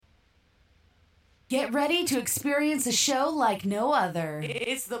Get ready to experience a show like no other.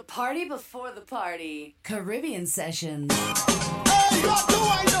 It's the party before the party. Caribbean Sessions. Hey, what do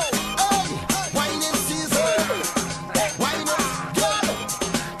I know? Hey, whining season. Whining girl.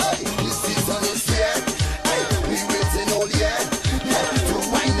 Hey, this season is here. Hey, we waiting all year. Hey, to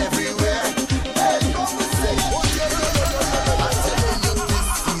wine everywhere. Hey, come and say, oh yeah. I'm telling you, this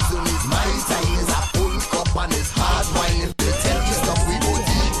season is my time. It's a full cup and it's hard wine. If they tell you stuff, we go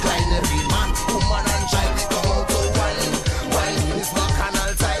decline. Every man, woman and child, we come out to wine. Wine is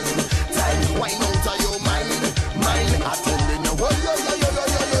bacchanal time. Time, wine out of your mind. Mind, I'm telling you, oh yo,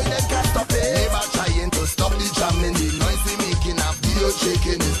 they can't stop it. Never trying to stop the jamming. The noise we making, a video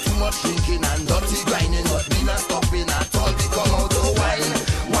shaking. It's too much drinking and dirty grinding. But we not stopping at all. We come out to wine.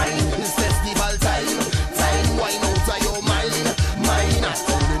 Wine is festival time. Time, wine out of your mind. Mind, I'm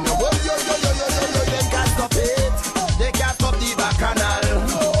telling you, oh yo, they can't stop it. They can't stop the bacchanal.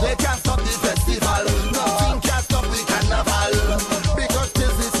 They can't stop the festival. Nothing can stop the carnival. Because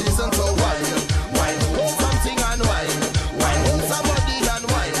this is season to wine. Wine, something and wine. Wine, somebody and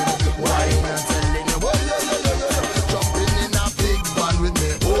wine. Wine, I'm telling you, oh yo. Jumping in a big band with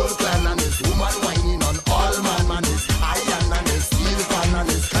me whole clan and this woman whining on all man is iron and this steel fan and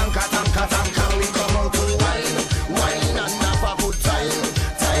this tanka. We come out to wine. Wine and have a good time.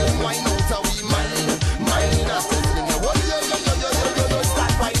 Time, wine out of we mind. Mind, I'm telling you, oh yo.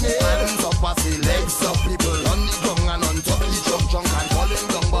 Start whining. Hands up as the legs up. People on the ground and on top the drunk and falling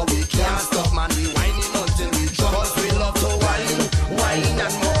down, but we can't stop, man. We whining until we drunk. 'Cause we love to wine. Wine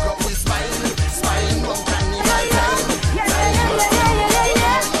and mock up with spine. Spine, but carnival time.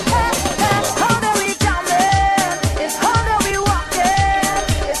 How do we jamming? It's how do we walking?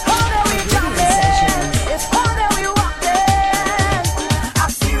 It's how do we jamming? It's how do we walking?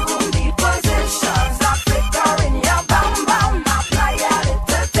 Assume the positions that flicker in your bam bam. Apply a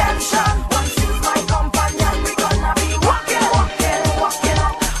little tension. Once you's my companion, we gonna be walking up, walking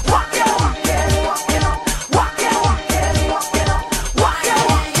up, walking up, walking up, walking up, walking up, walking up.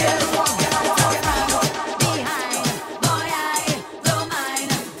 Behind, boy, I don't mind.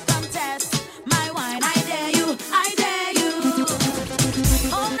 Come test my wine. I dare you, I dare you.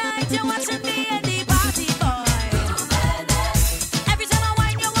 All night you're watching me at the party, boy. Every time I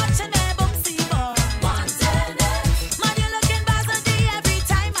wine, you're watching me, boomsy boy. Man, you're looking Varsity every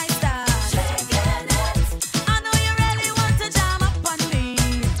time I start. I know you really want to jam up on me.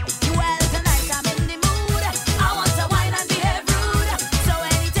 Well, tonight I'm in the mood. I want to wine and behave rude. So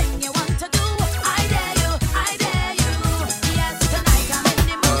anything you want to do, I dare you, I dare you. Yes, tonight I'm in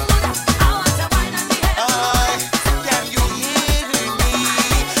the mood. I want to wine and behave rude. Can you hear me,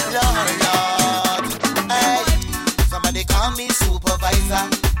 Lord? Hey, somebody call me supervisor.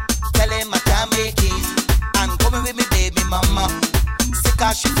 Tell him I can't make it. I'm coming with me baby mama. Sick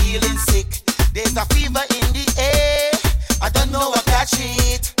 'cause she feeling sick. There's a fever in the air. I don't know what catch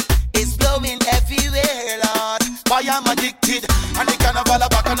it. It's blowing everywhere, Lord. Why I'm addicted. And the carnival, a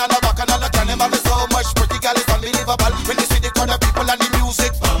bacchanal, carnival is so much pretty girl, it's unbelievable. When you see the crowd of people and the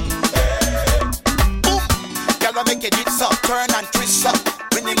music, boom. Girl, I make it hits up, turn and twist up.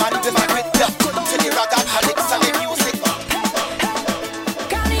 When the man with my grip up, to the rock and holics and the music.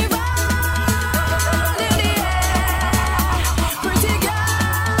 Carnival in the air, pretty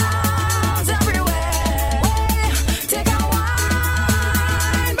girls everywhere. Take a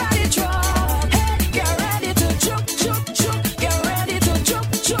wine by the truck. Hey, get ready to juke. Get ready to juke.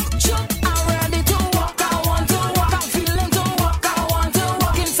 I'm ready to walk. I want to walk. I'm feeling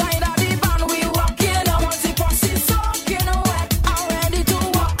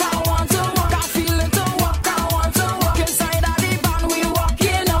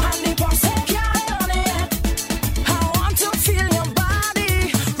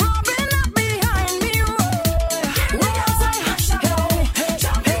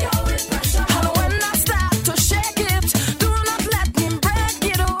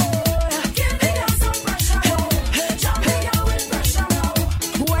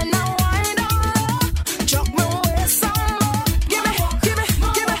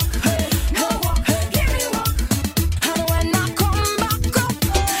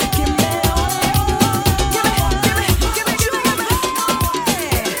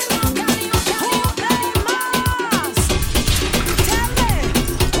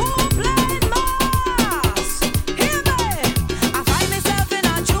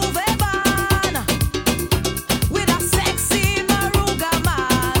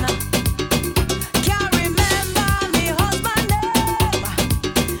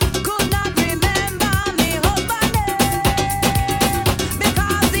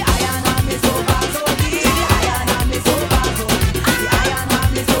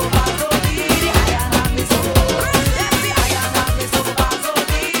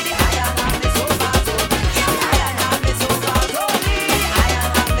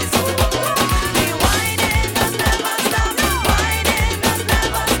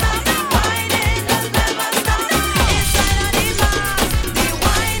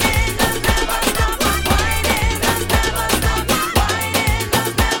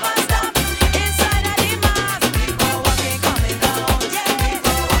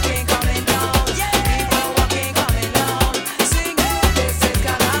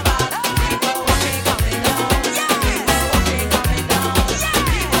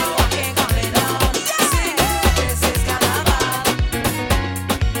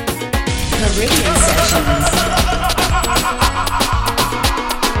Caribbean Sessions.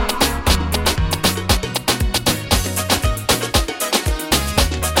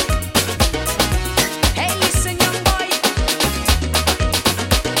 Hey, listen, young boy.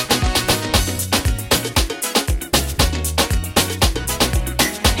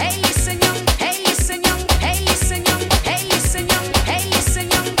 Hey, listen, young. Hey, listen, young. Hey, listen, young. Hey, listen, young. Hey, listen,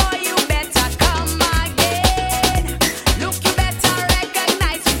 young boy. You better come again. Look, you better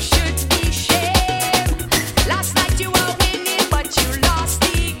recognize you should be shamed. Last night you were winning, but you lost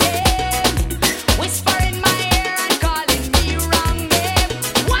the game. Whisper in my ear and calling me wrong name.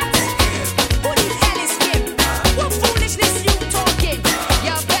 What? Who the hell is him? What foolishness you talking?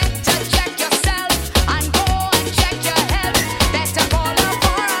 You better check yourself and go and check your health. Better call her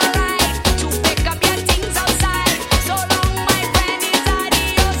for a ride to pick up your things outside. So long, my friend, is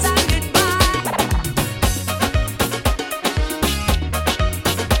adios and goodbye.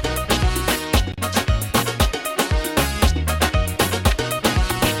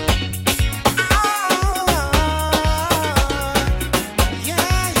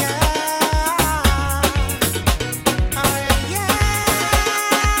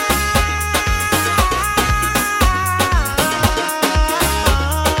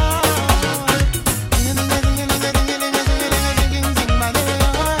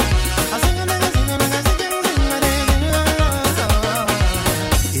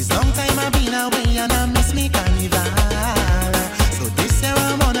 It's long time I've been away and I miss me carnival. So this year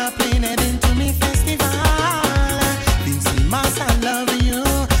I'm on a plane heading to me festival. Vincy Mas, I love you.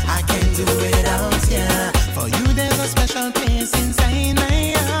 I can't do without ya. For you there's a special place inside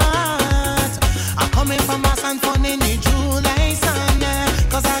my heart. I'm coming from Mass and fun in the July sun.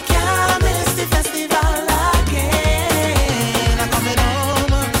 'Cause I can't miss the festival again. I'm coming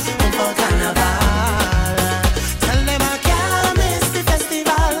home for carnival. Tell them I can't miss the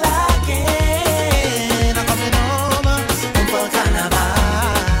festival again. I'm coming home for carnival.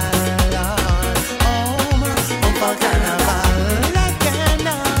 Home for carnival again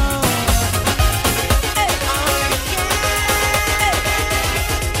now.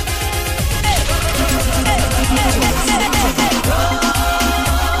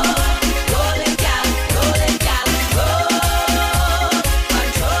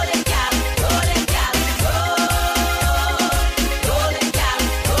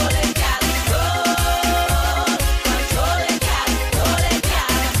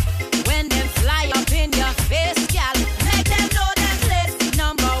 When them fly up in your face, gal, make them know them place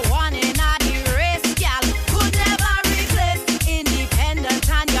number one in a the race, gal. Could never replace independent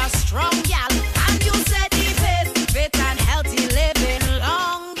and you're strong, gal. And you set the pace, fit and healthy living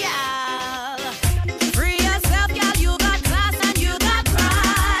long, gal. Free yourself, gal. You got class and you got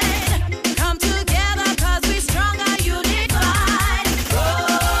pride. Come together 'cause we stronger, unified.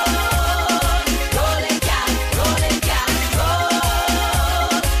 Roll it, gal. Roll it, gal.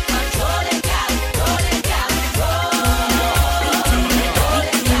 Control it, gal. Roll it, gal.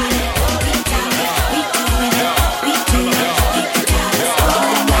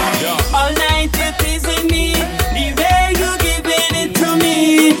 All night you're teasing me, the way you giving it to me.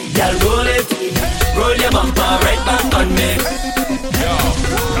 Girl, roll it, roll your bumper right back on me.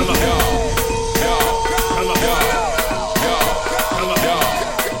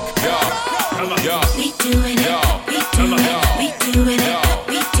 We doing it. We doing it. We doing it.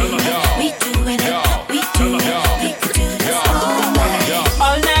 We doing it. We doing it. We doing it. We could do this all night.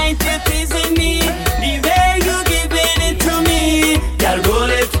 All night you're teasing me, the way you giving it to me. Girl,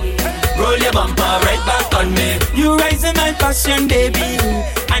 roll your bumper right back on me. You rising my passion, baby,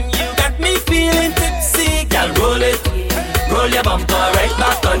 and you got me feeling tipsy. Girl, roll your bumper right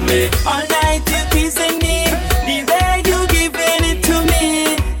back on me. All night you're teasing me, the way you giving it to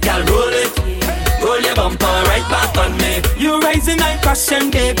me. Girl, roll your bumper right back on me. You rising my passion,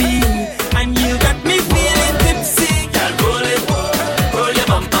 baby, and you got me feeling tipsy. Girl, roll your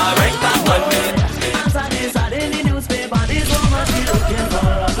bumper right back on me.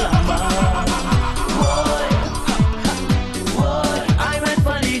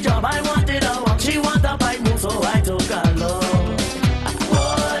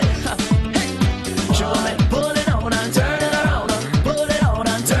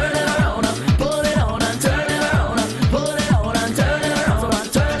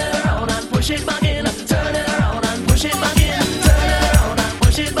 Turn it around.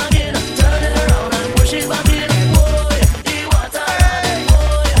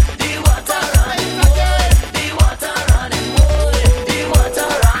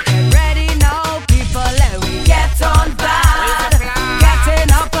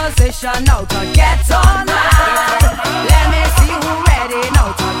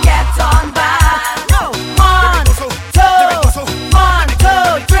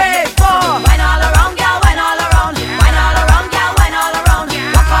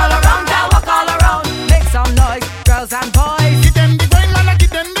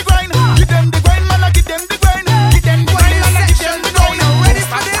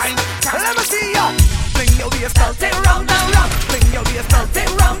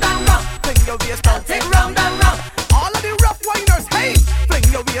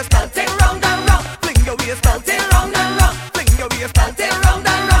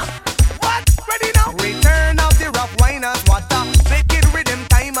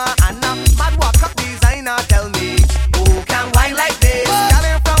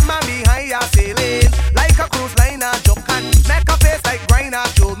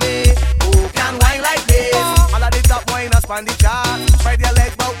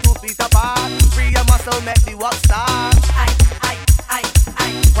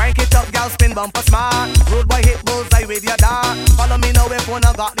 bumper smart. Road boy hit bullseye with your dart. Follow me now if one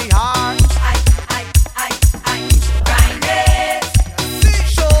I got the heart. Grind it,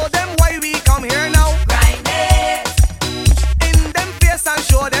 Show them why we come here now. grind it, In them face and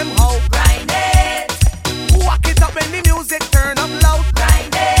show them how. grind it, Walk it up when the music turn up loud.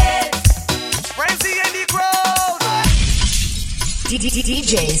 grind it. Frenzy in the crowd.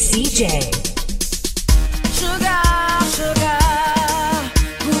 DJ CJ. Sugar, sugar,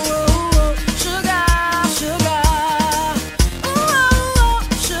 ooh, sugar, sugar, ooh,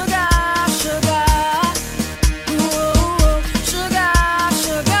 sugar, sugar, ooh, sugar,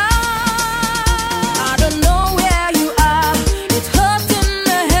 sugar. I don't know where you are, it hurts in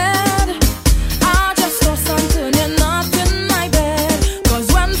the head. I just saw something and not in my bed. 'Cause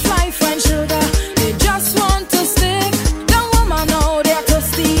when fly friend sugar, they just want to stick. The woman know they're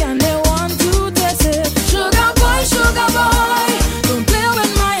thirsty and they want to taste it. Sugar boy, don't play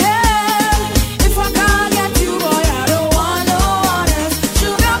with my head. If I can't get you, boy, I don't want no one else.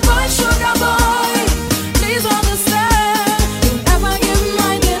 Sugar boy, please understand. Don't ever give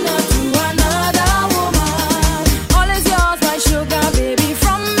my dinner to another woman. All is yours, my sugar baby,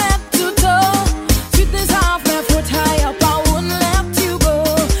 from head to toe. Sweetness half my foot high up, I wouldn't let you go.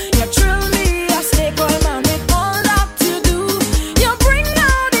 You thrill me, a snake oil man with all that you do. You bring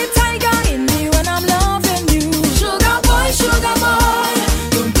out the tiger in me when I'm loving you. Sugar boy,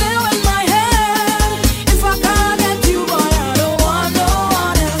 don't play with my head. If I can't get you, boy, I don't want no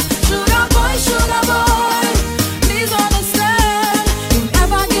one else. Sugar boy, please understand. Don't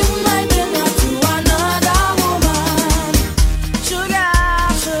ever give my dinner to another woman. Sugar,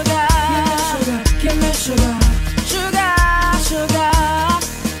 give me sugar. Sugar,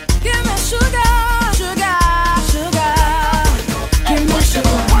 give me sugar. Sugar, give me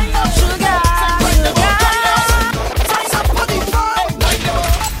sugar. Sugar.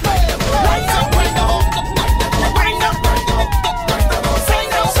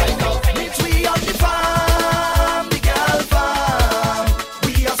 Meet we on the farm, the girl farm.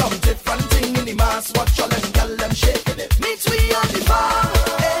 We are some different thing in the mass. Watch all them girl them shaking it. Meet we on the farm,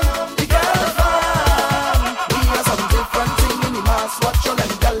 the girl farm. We are some different thing in the mass. Watch all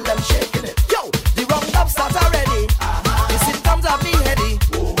them girl them shaking it. Yo, the roundup start already. The symptoms have me heady.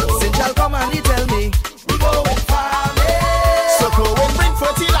 Since y'all come and he tell me we going farming. So go and bring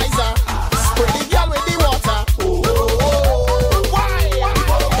fertilizer. Spray the girl with the water. Why?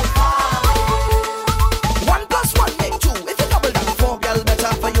 1 + 1 make 2. If you double that, 4 girl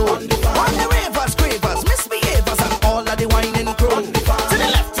better for you. On the ravers, cravers, misbehavers, and all of the whining crew. To the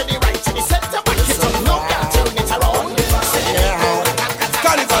left, to the right, to the center, back it up. No girl turn it around.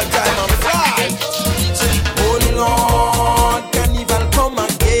 Carnival time on fly. Oh Lord, carnival come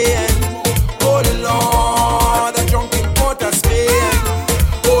again. Oh Lord, the drunken quarter Spain.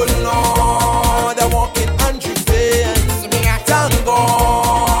 Oh Lord, the walking Andrew Fain. Thank God,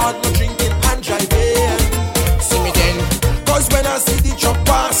 no drinking and driving. See me then, 'cause when I see the truck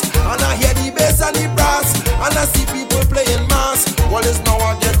pass, and I hear the bass and the brass, and I see people playing mass, what is now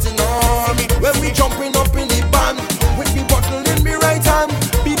I getting on? When we jumping up in the band, with me bottle in me right hand,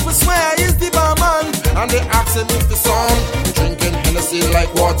 people swear he's the barman, and they asking if the song. We drinking Hennessy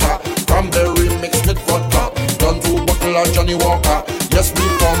like water, cranberry mixed with vodka, done 2 bottle of Johnny Walker. Yes, we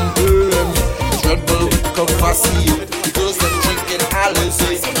pumping, Red Bull with Coffee, because them drinking Alice,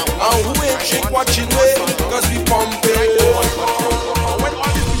 and who ain't drink watching way, 'cause we pumping. When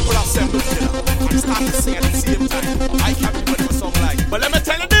all these people assemble together and start to sing at the same time, I can't be ready for something like. But let me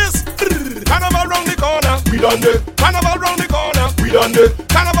tell you this: Carnival round the corner, we done it. Carnival round the corner, we done it.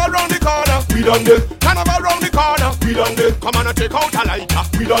 Carnival round the corner, we done it. Carnival round the corner, we done it. Come on and take out a lighter,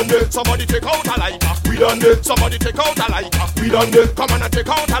 we done it. Somebody take out a lighter, we done it. Somebody take out a lighter, we done it. Come on and take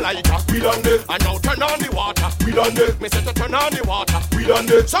out a lighter, we done it. And now turn on the water, we done it. Me say to turn on the water, we done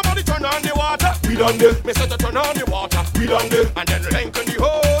it. Somebody turn on the water, we done it. Me say to turn on the water, we done it. And then lengthen the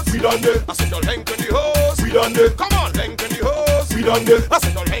hose, we done it. I said to lengthen the hose, we done it. Come on, lengthen the hose, we done it. I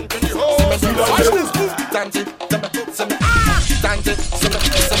said to lengthen the hose, we done it.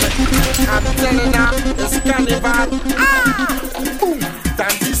 I'm telling her, it's carnival.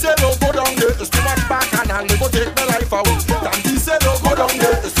 Tanti say no go down there, it's too much back and I'll go take my life away. Tanti say no go down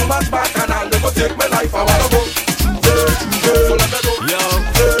there, it's too much back and I'll go take my life away. I wanna go, so let me go. Yo,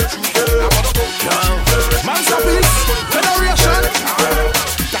 I wanna go, man's a beast, federation.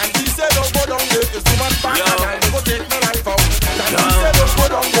 Tanti say no go down there, it's too much back and I'll go take my life away. Tanti say no go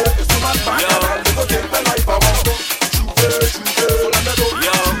down there, it's too much back and I'll go take my life away. So let me go.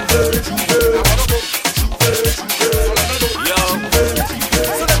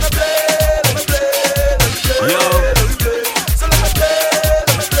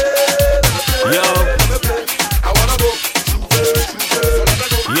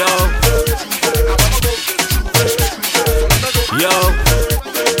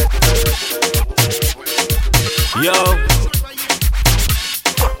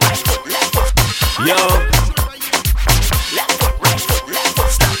 Yo. Left foot, right foot, left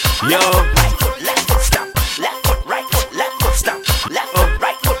foot, stop. Yo. Right foot, left foot, stop. Left foot, right foot, left foot, stop. Left foot,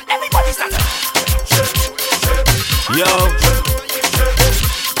 right foot, everybody stop. Yo.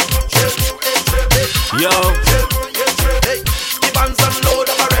 Yo. Hey, the bands are load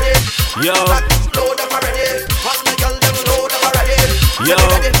up already. Yo. Load up already. All the girls them load up already. Yo.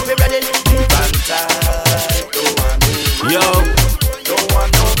 We ready. The bands are don't want no. Yo. Don't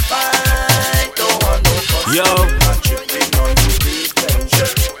want no fight. Don't want no fuss. Yo. I'm tripping on you, big tension.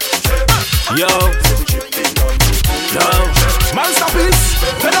 Yo. Yo. Masterpiece,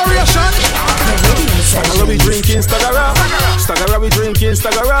 Federation. Stagger we drinking Stagara. Stagara we drinking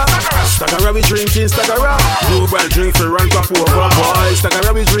Stagara. Stagara we drinking Stagara. Global drink for run top over boy.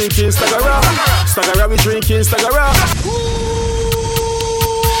 Stagara we drinking Stagara. Stagara we drinking Stagara.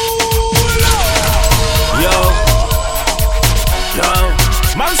 Yo. Yo.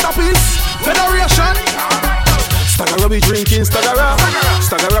 Masterpiece, Federation. Stagara we drinking Stagara.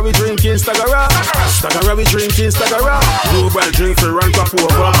 Stagara we drinking Stagara. Stagara we drinking Stagara. Global drink for run top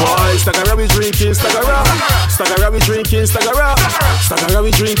over boy. Stagara we drinking Stagara. Stagara we drinking Stagara. Stagara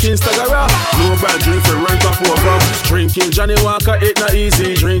we drinking Stagara. Global drink for run top over. Drinking Johnny Walker, it not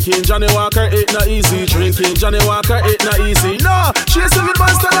easy. Drinking Johnny Walker, it not easy. Drinking Johnny Walker, it not easy. No, she's a bit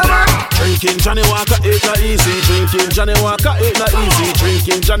Stagara. Drinking Johnny Walker, it not easy. Drinking Johnny Walker, it not easy.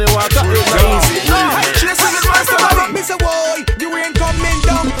 Drinking Johnny Walker, it not easy. No, she's a bit Stagara. Me say, boy, you ain't coming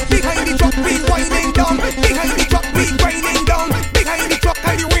down. Behind the truck, we winding down. Behind the truck, we grinding down. Behind the truck,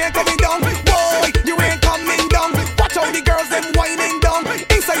 and you ain't coming down. Boy, you ain't coming down. Watch how the girls them winding down.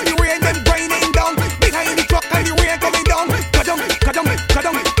 Inside the rain, them grinding down. Behind the truck, and you ain't coming down. Go down, go down, go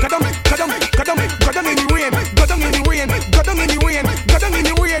down, go down, go down, go down, go down in the rain. Go down in the rain. Go down in the rain. Go down in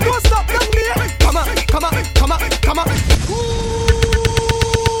the rain. Don't stop down there. Come on, come on, come on, come on.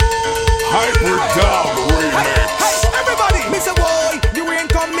 Hyper Dog Remix. Everybody, me say, boy, you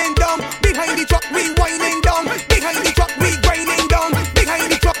ain't coming down. Behind the truck, we winding down. Behind the truck, we grinding down. Behind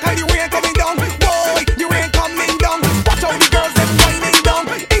the truck, and you ain't coming down. Boy, you ain't coming down. Watch how the girls them winding down.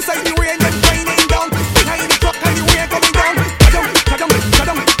 Inside the rain, them grinding down. Behind the truck, and you ain't coming down. Go down, go down, go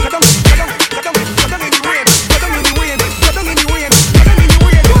down, go down, go down, go down, go down in the rain. Go down in the rain. Go down in the rain. Go down in the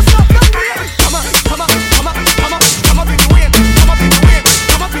rain. Don't stop down there. Come on, come on, come on, come on, come up in the rain. Come up in the rain.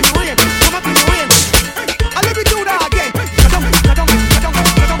 Come up in the rain. Come up in the rain.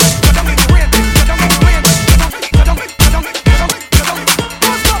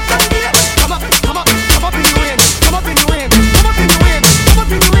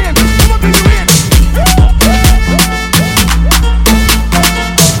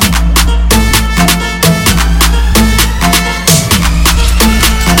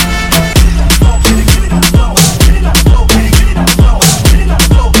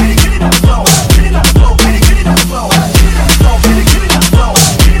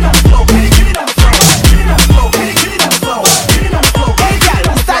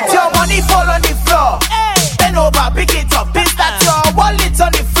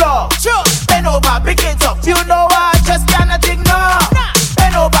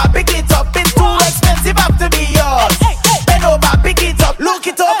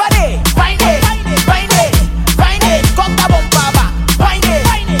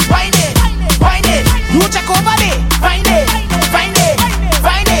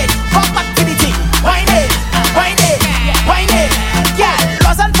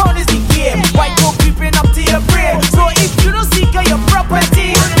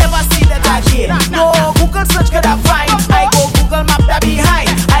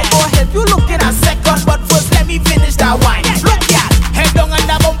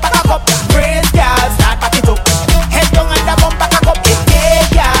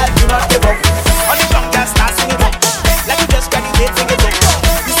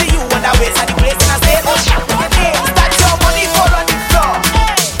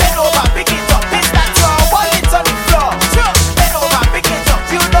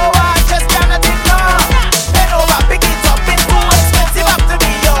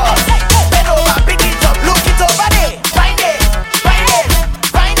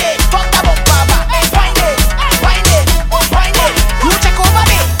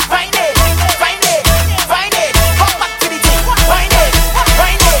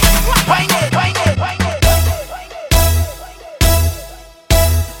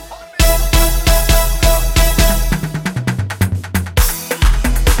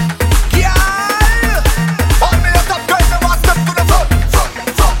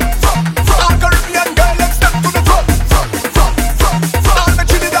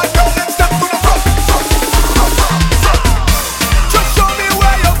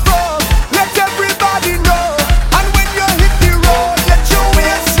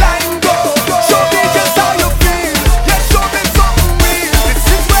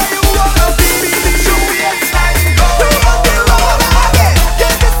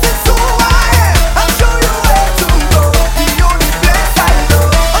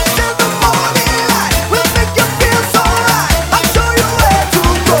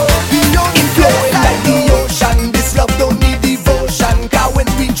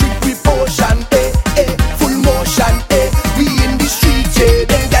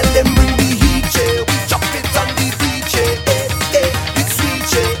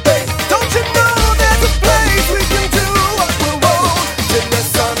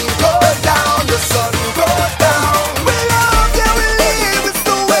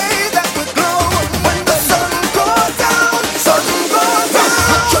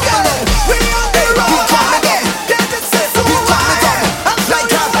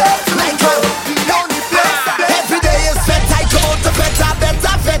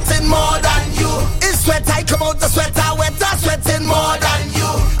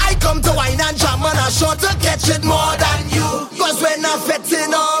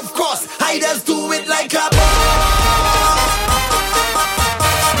 Betting of course, I just do it like a boss.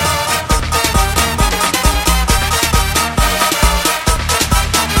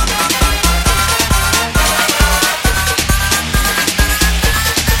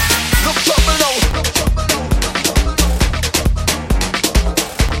 Look trouble now.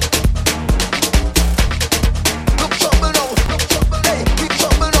 Look trouble now. Hey, big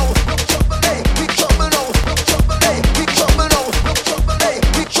trouble now. Hey, big trouble now. Hey, big trouble now. Hey,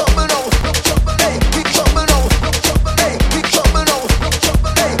 big trouble now. Hey, big trouble now. Hey,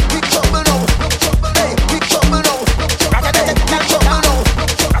 big trouble now. Hey, big trouble now. Hey, big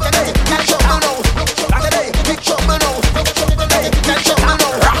trouble now.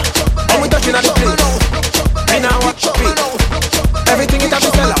 When we touching on the place, we now watch it. Everything it have to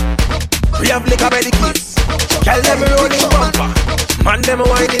sell up. We have liquor by the case. Girl them rolling bumper, man them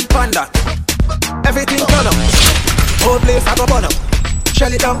whining panda. Everything turn up, whole place I go burn up.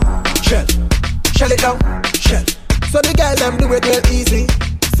 Shell it down, shell. Shell it down, shell. So the girl them do it real easy,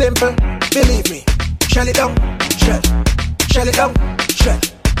 simple, believe me. Shell it down, shell. Shell it down, shell.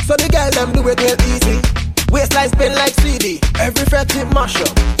 So the girl them do it real easy. Waistline spin like CD. Every fret it mash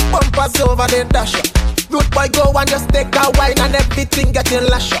up. Bumpers over then dash up. Root boy go and just take a wine and everything getting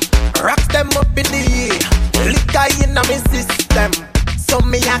lash up. Rocks them up in the air. Liquor in my system. So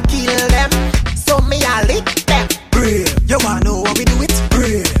me a kill them. So me a lick them. Brave. You wanna know how we do it?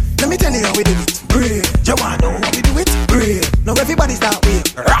 Brave. Let me tell you how we do it. Brave. You wanna know how we do it? Brave. Now everybody start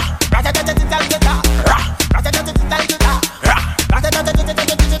with rah.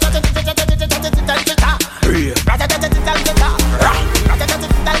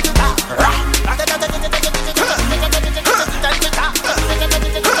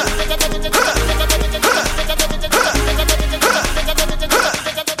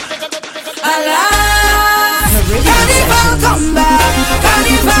 Carnival come back,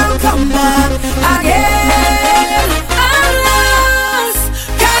 Carnival come back again. Alas,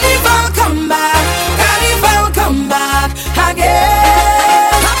 Carnival come back, Carnival come back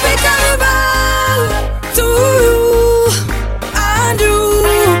again. Happy Carnival to you and you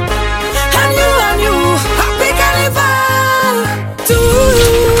and you and you. Happy Carnival to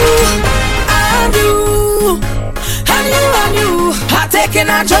you and you and you and you. I'm taking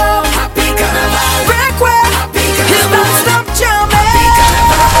a job. Happy Carnival. Breakway. It's non-stop jamming.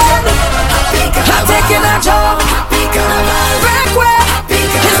 I'm taking a job. Breakway.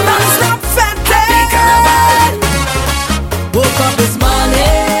 It's non-stop fetting. Woke up this morning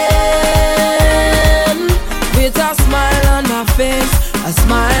with a smile on my face, a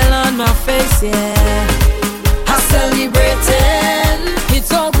smile on my face, yeah. I'm celebrating. It's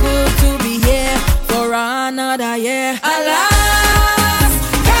so good to be here for another year. Alas,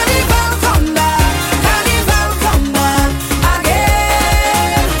 Carnival come back, Carnival come back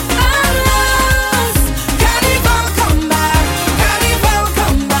again. Alas, Carnival come back, Carnival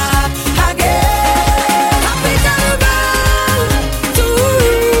come back again. Happy Carnival to you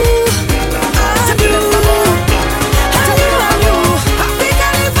and you and you and you. Happy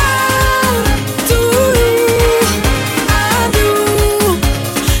Carnival to you and you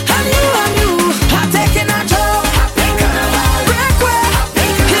and you and you. I'm taking a job. Happy Carnival. Breakway.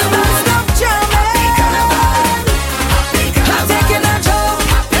 It's non-stop jamming. I'm taking a job.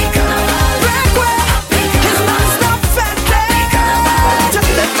 Happy Carnival. Breakway. It's non-stop fetting.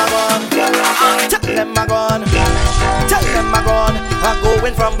 Tell them I gone. Tell them I gone. I'm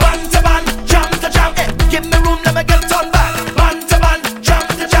going from band to band, jam to jam. Eh. Give me room, let me get turned back. Band to band, jam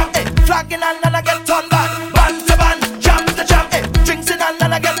to jam. Eh. Flag in hand and I get turned back. Band to band, jam to jam. Eh. Drinks in hand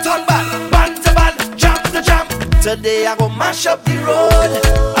and I get turned back. Band to band, jam to jam. Today I go mash up the road.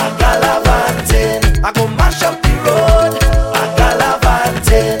 I galavanting. I go mash up the road. I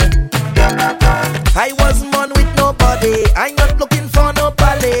galavanting. I was born with nobody. I not looking for no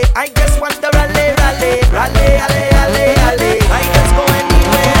ballet. I just want the rally, rally, rally, rally, rally, rally. I just go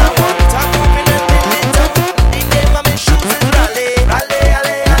anywhere I want. I'm moving and living up. The name of my shoes is rally, rally,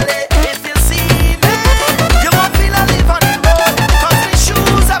 rally, rally. If you see me, you won't feel I live on the road. 'Cause my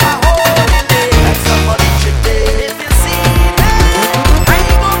shoes have a hole in it. Like somebody should day. If you see me, I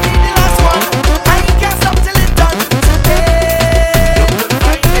ain't gonna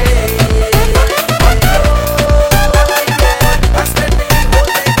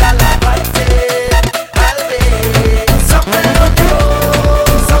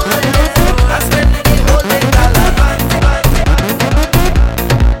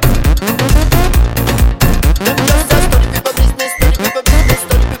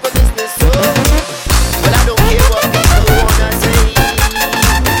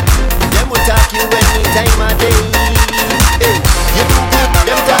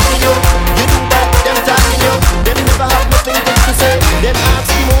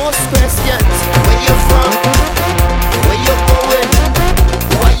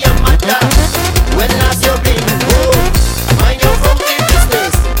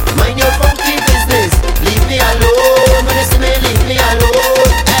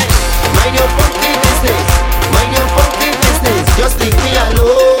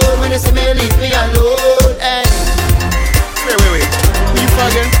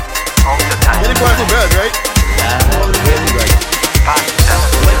You're going to bed, right? Really right.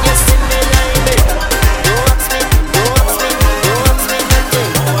 When you see me lying there, don't ask me, don't ask me, don't ask me nothing.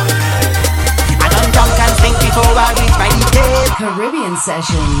 I done drunk and think before I reach my gate. Caribbean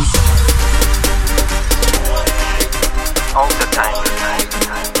Sessions. All the time.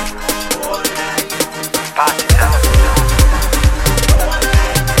 Party time.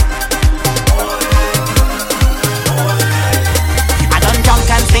 I done drunk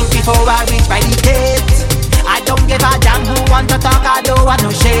and think before I reach my gate. I don't give a damn who want to talk, I don't want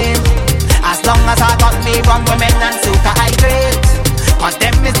no shame. As long as I got me wrong women and super hydrate. Cause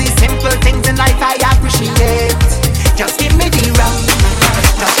them is the simple things in life I appreciate. Just give me the rum,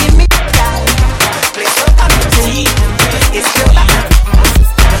 just give me the guy. Please don't come to see, it's still back.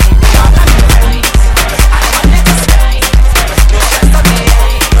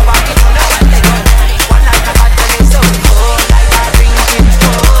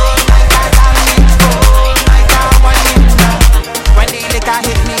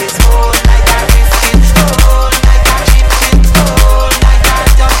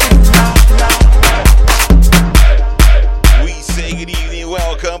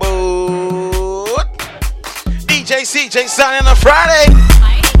 CJ signing on a Friday.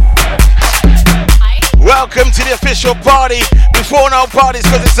 Welcome to the official party. Before no parties,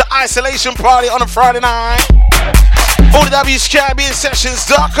 because it's the isolation party on a Friday night. All the W's Caribbean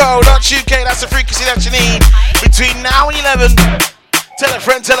Sessions.co.uk. That's the frequency that you need. Between now and 11. Tell a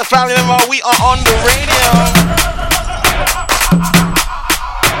friend, tell a family member, we are on the radio.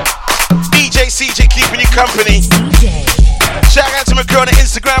 DJ CJ keeping you company. Shout out to my crew on the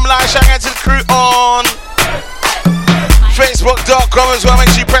Instagram live. Shout out to the crew on Facebook.com as well. Make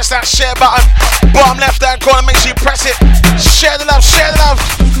sure you press that share button. Bottom left hand corner, make sure you press it. Share the love, share the love.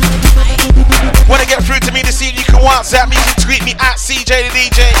 Want to get through to me this evening, you can WhatsApp me, you can tweet me at CJ the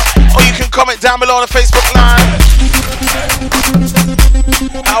DJ, or you can comment down below on the Facebook Live.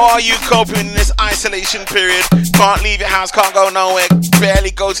 How are you coping in this isolation period? Can't leave your house, can't go nowhere,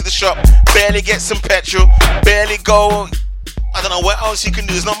 barely go to the shop, barely get some petrol, barely go, I don't know what else you can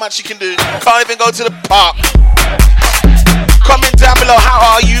do, there's not much you can do. Can't even go to the park. Comment down below, how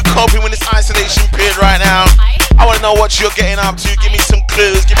are you coping with this isolation period right now? I want to know what you're getting up to. Give me some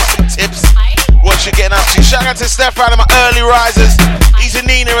clues, give me some tips. What you're getting up to. Shout out to Steph out of my early risers. Easy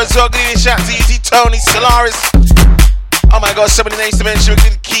Nina as well. Good evening, shout out to Easy Tony, Solaris. Oh my god, so many names to mention. We're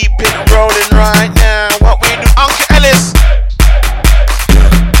going to keep it rolling right now. What we do, Uncle Ellis.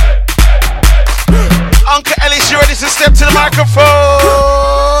 Uncle Ellis, you ready to step to the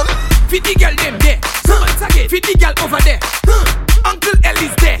microphone? 50 girl them there. Once again, 50 girl over there. Uncle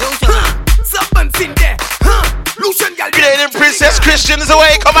Ellie's there. Someone's in there. Lucian girl. Good evening, Princess Christian is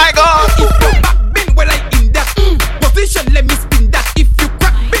awake. Oh my god. If you back bend well I in that position, let me spin that. If you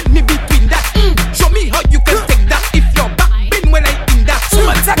crack bend me between that. Show me how you can take that. If your back bend well I in that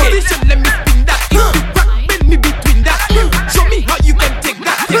position, let me spin that. If you crack bend me between that. Show me how you can take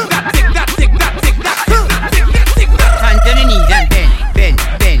that. Take that, take that, take that, take that, take that, take that, take that. Hands on the knees and bend.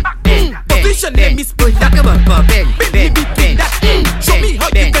 Position, let me spin that. Bend me between that. Show me how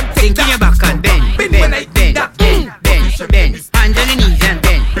you can take that. Your back and bend when I do that. Bend. Hands on the knees and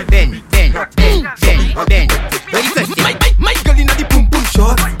bend. My girl inna the pum pum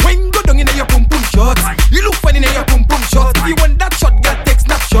shot. When go down inna your pum pum shot. You look funny inna your pum pum shot. If you want that shot, girl, take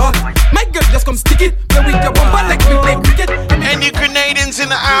snapshot. My girl just come stick it. Play with your bumper like we play cricket. Any Grenadians in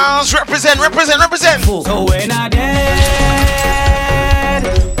the house? Represent. So when I dead,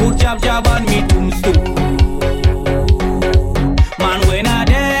 put jab on me tombstone. Man, when I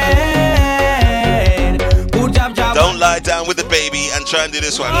dead, put jab. Don't lie down with the baby and try and do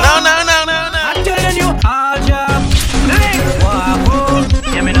this one. No. I'm telling you, all jab. Walk out,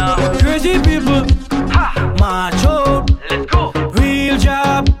 hear me now. Crazy people, macho. Let's go. Real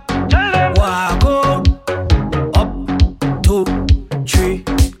job. Walk out. Up, 2, 3,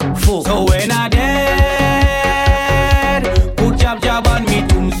 4. So when I dead, put jab on me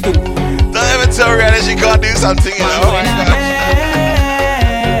tombstone. Don't ever tell Rihanna she can't do something, you know. When I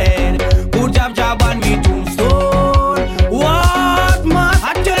dead, put jab on me tombstone. What man?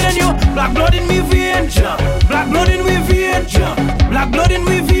 I'm telling you, black blood in me vein, black blood in me vein, black blood in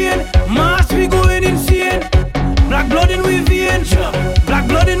me vein. Mass we going insane. Black blood in me vein, black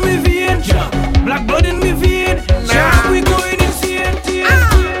blood in me vein, black blood in me vein. Mass we going insane.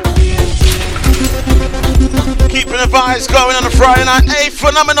 Keeping the vibes going on a Friday night. Hey,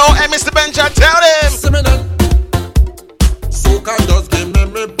 phenomenal. Hey, Mr. Benja, tell them. Soca just give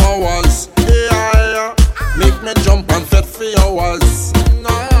me powers. Yeah. Make me jump and fet for hours.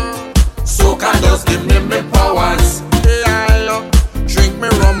 Soca just give me powers. Yeah. Drink me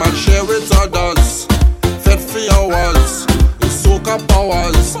rum come and share with others. Fed for hours, soak up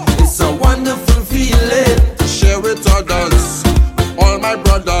hours. It's a wonderful feeling to share with others. All my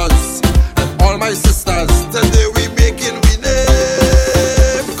brothers and all my sisters. Today we making we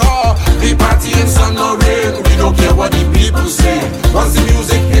name. Cause we party in sun or rain. We don't care what the people say. Once the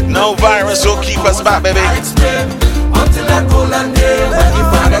music hit, no virus will keep us back, baby. Until that golden day when the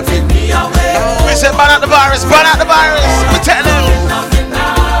Father take me away. We said, burn out the virus, burn out the virus. We tell them.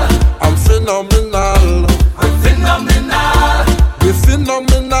 I'm phenomenal. I'm phenomenal. We're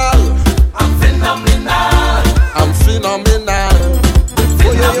phenomenal. I'm phenomenal. I'm phenomenal.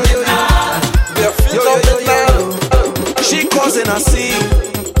 We're phenomenal. She causing a scene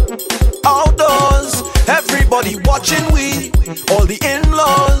outdoors. Everybody watching we. All the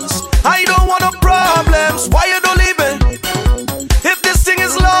in-laws. I don't want no problems. Why you don't leave it? If this thing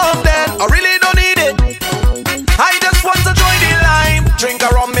is love, then I really don't need it. I just want to join the line. Drink a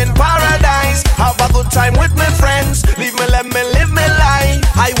rum in paradise. Have a good time with my friends. Leave me, let me live my life.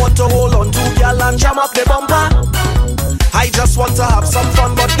 I want to hold on to girl and jam up the bumper. I just want to have some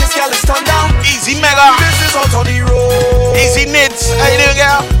fun, but this girl is turned down. Easy mega. Business out on the road. Easy knits. How you doing,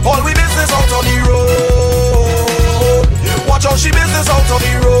 girl? All we business out on the road. Watch out, she business out on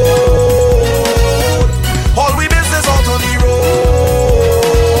the road. All we business out on the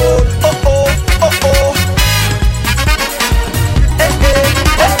road. Oh oh, oh oh. Hey, hey,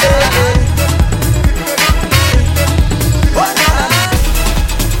 hey, hey. What?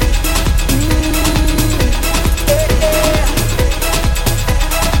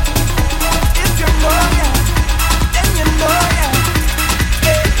 If you're loyal, then you're loyal.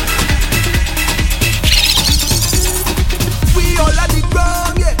 We all at the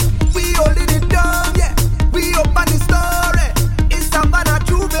ground, yeah. We all in it down, yeah. We open the story. It's Savannah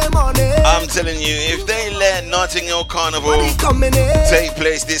Juve money. I'm telling you, if they let Notting Hill Carnival take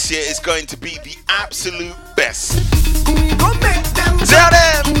place this year, it's going to be the absolute best. Tell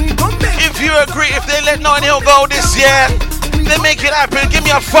them, if you agree, if they let Notting Hill go this year, they make it happen. Give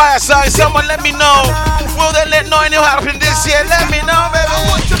me a fire sign. Someone let me know. Will they let Notting Hill happen this year? Let me know, baby.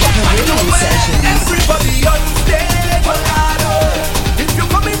 Everybody on stage, if you're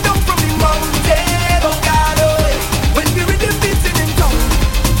coming down from the mountain, when the rhythm beats in town,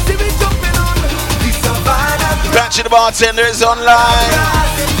 see me jumping on the Savannah. Batch of the bartender is online.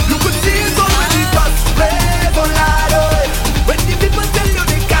 You could see it already past red on ladder. When the people tell you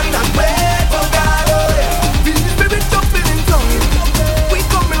they cannot wait for God, feel the spirit jumping in tongue. We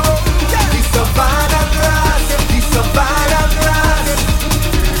coming home, the Savannah grass, the Savannah grass.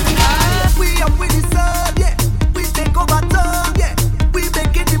 We are with the sun, yeah. We take over town, yeah. We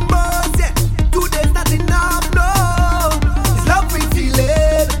making the most, yeah. Today's not enough, no. It's love we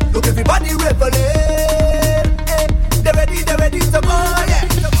feeling. Look, everybody reveling. They're ready to go, yeah.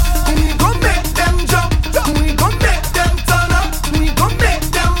 We gon' make them jump, we gon' make them turn up, we gon' make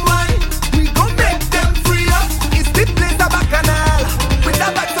them wine, we gon' make them free up. It's the place of Bacchanal, with a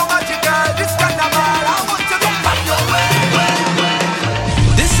back so magical, this carnival. I want you to pop your way.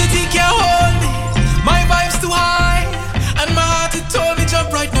 This city can't hold me, my vibe's too high, and my heart it told me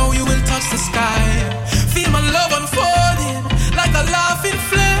jump right now, you will touch the sky. Feel my love unfolding like a laughing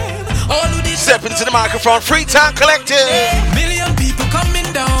flame. All of this Step into the microphone, Freetown Collective. million people coming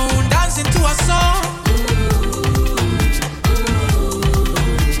down, dancing to a song.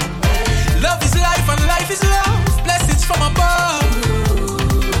 Love is life and life is love. Blessings from above.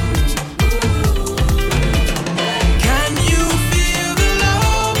 Can you feel the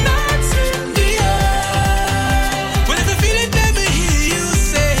love that's in the air? When you feel it, let me hear you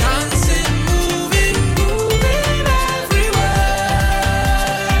say, dancing, moving everywhere.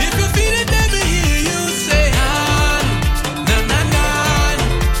 If you feel it, let me hear you say, na na na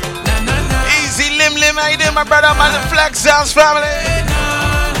na na na. Easy Lim Lim, how you doing, my brother? Man, the Flag Sounds family.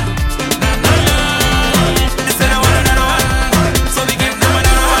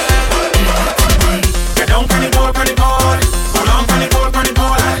 Get down from the board, hold on from the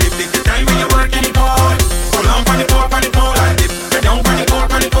board, if take the time when you're working the board, hold on from the board, get down from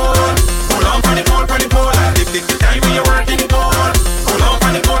the board, hold on from the board, if take the time when you're working the board, hold on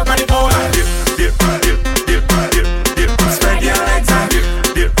from the board, dip, spread your legs and dip,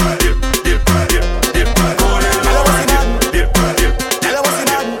 go down low and dip,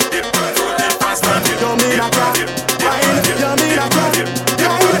 throw them fast and dip,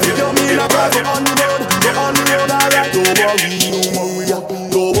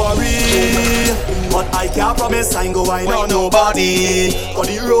 Don't worry, but I can't promise I ain't go wine on nobody. Cause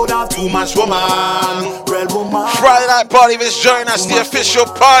the road have too much woman, real woman. Friday night party, let's join us, the official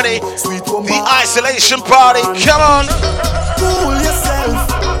party, Sweet woman. the isolation party. Come on. Cool yourself,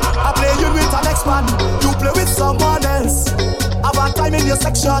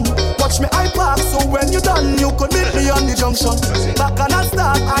 So when you're done, you could meet me on the junction. Back on a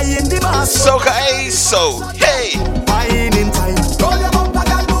start, I in the mass. Soca so hey. Fine in time. Roll your bumper,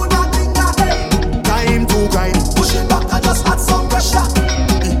 girl, do nothing again. Time to grind. Push it back and just add some pressure.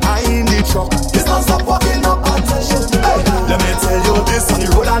 Behind the truck, it's not stop walking up attention. Hey, let me tell you this on the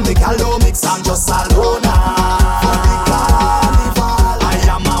road and the gal don't mix. I'm just alone now. For the carnival, I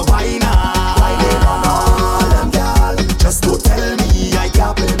am a whiner. Whining on all them gal. Just to tell me I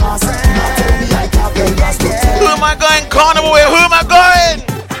can't play my friend. Not tell me I can't play my friend. Who am I going carnival with? Who am I going?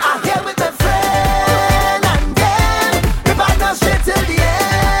 I'm here with my friend and then we back down straight till the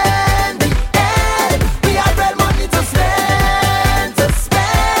end. The end. We had real money to spend.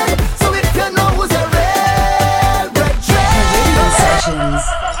 So if you know who's a real red Caribbean Sessions.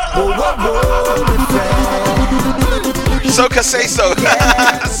 whoa, whoa, whoa, my friend. Soca say so.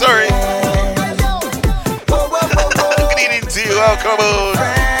 Sorry. Whoa, whoa, whoa, whoa. Good evening to you. Welcome on.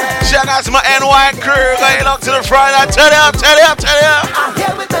 Shout out to my NY crew. Going up to the front. Turn it up, turn it up, turn it up. I'm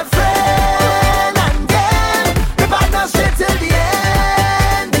here with my friend and then we back down straight till the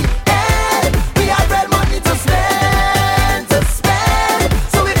end. The end. We had real money to spend.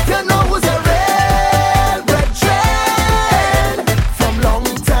 So if you know who's a real red trend from long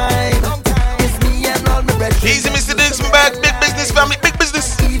time, it's me and all my red. Easy, Mr. Dixon back. Big business family, big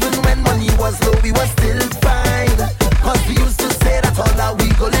business. Even when money was low, we were still fine. Cause we used to say that all that we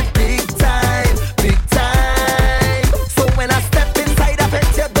go live big time, big time. So when I step inside, I bet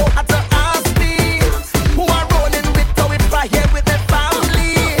you don't have to ask me who I'm rolling with or if I here with the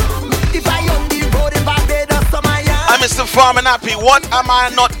family. If I on the road in Barbados or Miami. I'm Mr. Farm and Happy. What am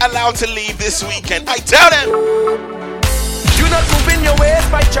I not allowed to leave this weekend? I tell them. You're not moving your ways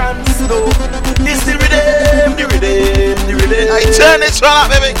by chance, no. It's the rhythm, the rhythm, the rhythm. I turn this one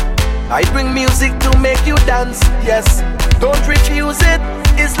up, baby. I bring music to make you dance, yes. Don't refuse it.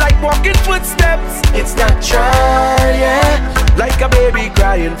 It's like walking footsteps. It's natural, yeah. Like a baby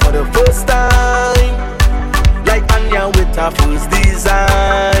crying for the first time. Like Anya with her first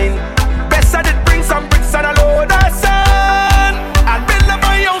design. Best I did bring some bricks and a load of sand. I'll build up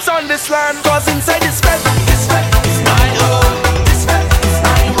my house on this land. Cause inside this fed is my home. This fed is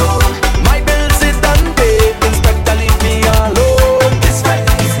my home. My bills is done paid. Inspector leave me alone. This fed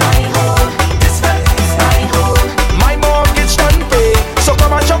is my home. This fed is my home. My mortgage done paid. So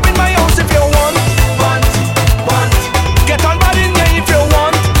come and shop in my house if you want. Get on bad in here if you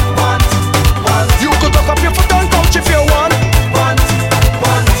want. You could lock up your foot on couch if you want.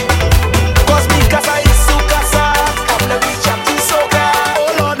 Cause me casa is su casa. Come let me chat to soca.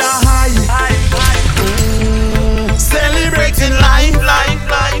 Oh Lord, a high. Celebrating life.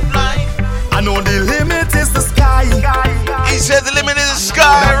 I know the limit is the sky. He said the limit is the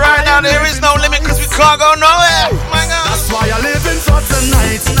sky. Right now there is no limit because we can't go nowhere. My God. That's why I living for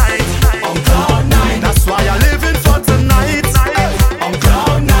tonight. On cloud nine. That's why I living for tonight. On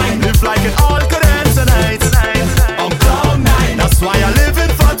cloud nine. Live like it all could end tonight. On cloud nine. That's why I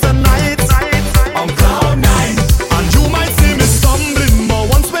living for tonight. On cloud nine. And you might see me stumbling, but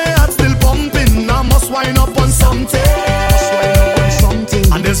once my heart still pumping, I must wind up on something.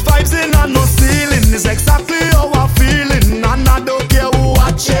 And there's vibes in and no ceiling. It's exactly how I'm feeling, and I don't care who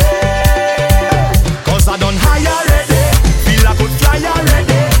watch it. Cause I done high already. Feel I could fly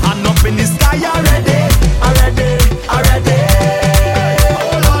already. And up in the sky already.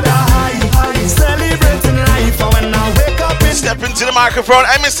 Oh Lord, a high. Celebrating life. And when I wake up in Step into the microphone.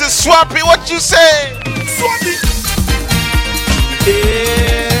 Hey, Mr. Swappy, what you say? Swappy.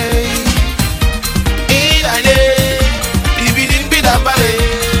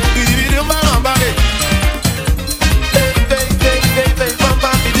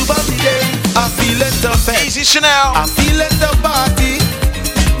 I feel it the fest. Easy Chanel. I feel it the party.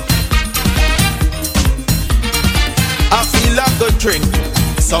 I feel like a drink.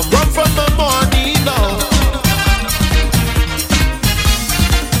 Some rum from the morning now.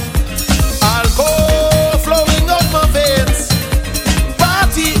 Alcohol flowing up my veins.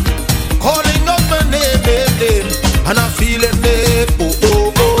 Party calling up my name. And I feel it there. Oh.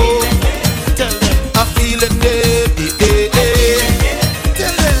 Tell them I feel it there.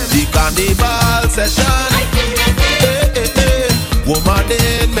 Tell them the carnival session. Woman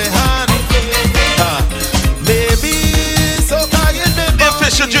in my hand. Baby, so tired. The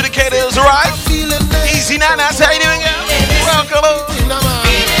official adjudicator is right. Easy Nanas, how you doing, girl? Welcome on.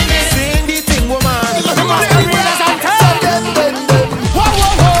 Sing the thing, woman.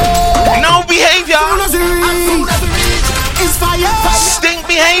 No behavior. Stink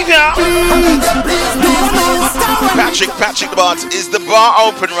behavior. Patrick the bar. Is the bar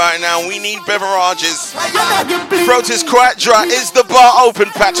open right now? We need beverages. Throat is quite dry. Is the bar open,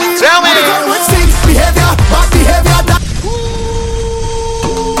 Patrick? Tell me.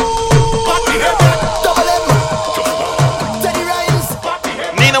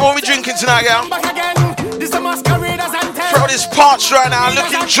 Nina, what are we drinking tonight, girl? Throat is parched right now,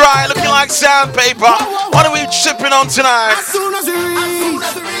 looking dry, looking like sandpaper. What are we sipping on tonight? As soon as we reach,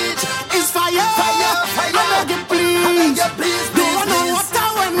 it's fire. I beg you, please. Don't know what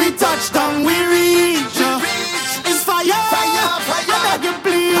time when we touch down, we reach. It's fire. I beg you,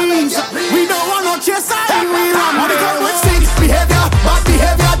 please. We don't want no chase and we run. When we come with stink behavior, bad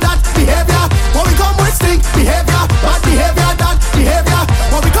behavior, that behavior. When we come with stink behavior, bad behavior, that behavior.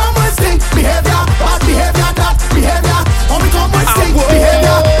 When we come with stink behavior, bad behavior, that behavior. When we come with stink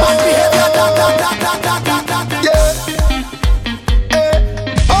behavior, bad behavior, that.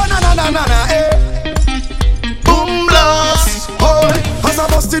 Boom blast. As I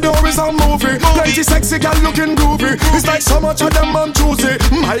bust the door is a movie. Plenty sexy girl looking groovy. It's like so much of them man choosy.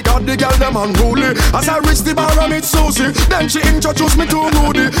 My God, the girl them unruly. As I reach the bar I meet Susie. Then she introduced me to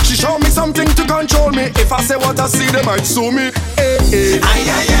Moody. She showed me something to control me. If I say what I see, they might sue me.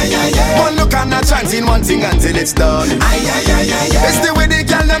 One look and not chanting one thing until it's done. It's the way the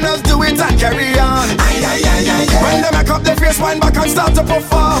girl them just do it and carry on. When they make up their face, wind back and start to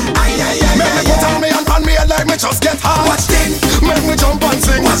perform. Make me put on me and pan me head like me just get hard. Watch thing, make me jump and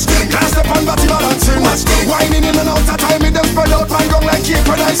sing. Watch thing, cast up on body balancing. Watch thing, whining in and out of time, me them spread out and gong like keep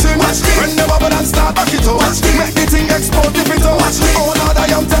producing. Watch thing, when they bubble and start back it up. Watch thing, make the thing explode if it up. Watch thing, oh Lord,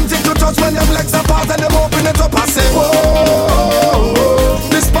 I am tempted to touch when them legs apart and them open it up. I say, whoa,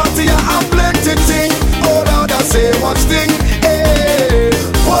 this party I have plenty thing. Oh Lord, I say, watch thing, hey,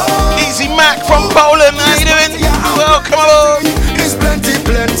 whoa. Easy Mac from Poland, how you doing? Welcome aboard. It's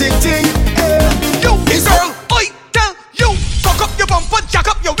plenty thing. You, girl, oi, girl, you, cock up your bump and jack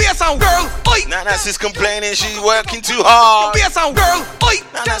up your waist and girl, oi. Nanas is complaining she's working too hard. Your waist and girl, oi.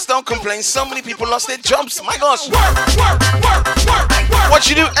 Nanas, don't complain. So many people lost their jobs. My gosh. Work. What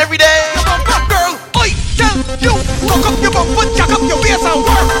you do every day? Girl, oi, girl, you, cock up your bump and jack up your waist and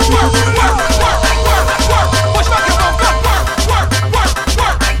work. Push back your bump, work.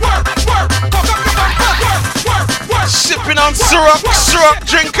 Cock up your bump, work. Sipping on syrup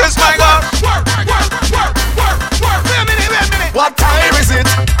drinkers, my God. Wait a minute. What time is it?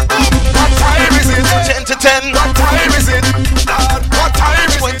 10 to 10. What time is it? What time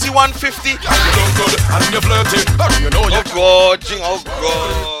is it? 21:50. You look good and you're flirty. You know you Oh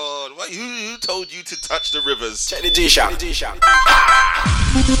God. Who told you to touch the rivers? Check the G-Shock.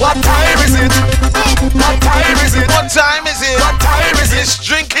 What time is it? What time is it? What time is it? What time is it? It's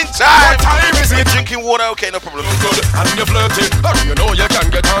drinking time. What time is it? Drinking water, okay, no problem. Good and you're flirty. You know you can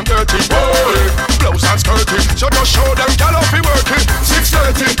get on dirty. Blouse and skirty. So just show them girl off be working.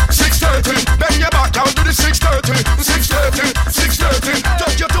 6:30. Bend your back down to the 6:30. 6:30.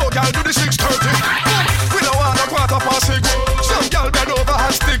 Touch your toe, girl, to the 6:30. We don't want a 6:15. Some girl bend over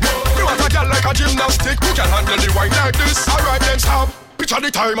and stick. We want a girl like a gymnastic who can handle the wine like this. Alright then stop. Picture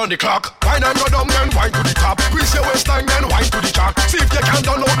the time on the clock. Wine and go down, then wine to the top. Squeeze your waistline, then wine to the jack. See if you can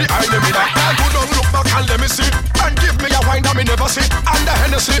download the enemy that. I go down, look back and let me see. And give me a wine that me never see. And the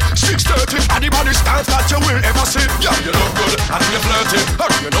Hennessy, 6:30. And the body stance that you will ever see. Yeah, you look good and you're flirty.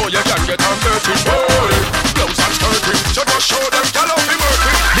 You know you can get on dirty. Blouse and skirty. So just show them girl how we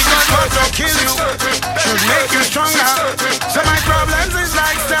working. Because words don't kill you, should make you stronger. So my problems is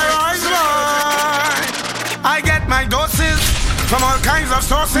like steroids, boy. I get my doses from all kinds of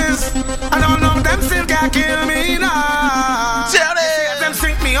sources. And all of them still can't kill me now. Tell them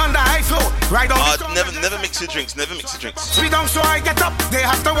sink me under high flow. Right on. Never mix your drinks. Sweet down so I get up. They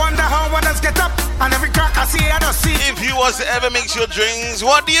have to wonder how others get up. And every crack I see, I don't see. If you was to ever mix your drinks,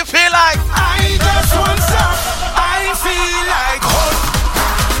 what do you feel like? I just want some. I feel like hot.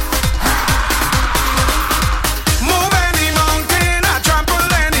 Move any mountain, I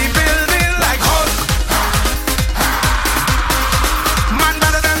trample any building like hot. Man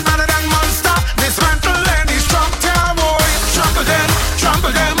better than monster. Dismantle any structure, boy. Trample them.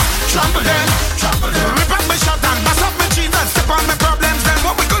 Rip up my shot and bust up my cheese and step on my problems. Then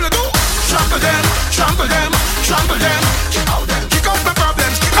what we gonna do? Trample them. Kick out my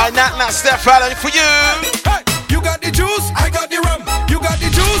problems. Not Steph Allen for you. Hey, you got the juice, I got the rum. You got the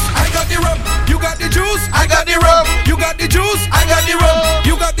juice, I got the rum. You got the juice, I got the rum. You got the juice, I got the rum.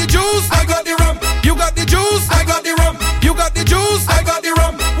 You got the juice, I got the rum. You got the juice, I got the rum. You got the juice, I got the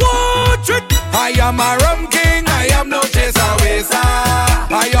rum. Watch it. I am a rum king, I am no chaser waster.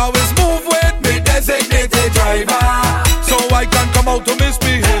 I always move with me designated driver, so I can come out to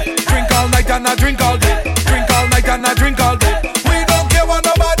misbehave. Drink all night and I drink all day. Drink all night and I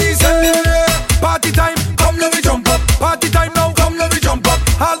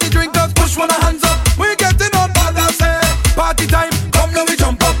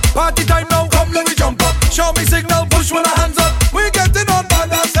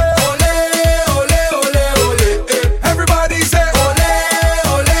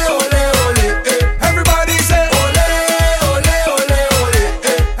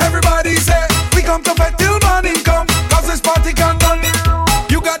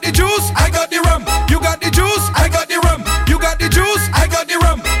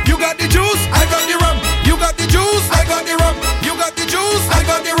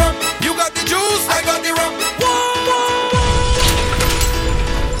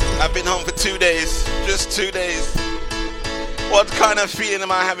I've been home for 2 days. Just 2 days. What kind of feeling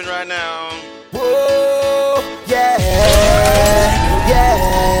am I having right now? Whoa, yeah.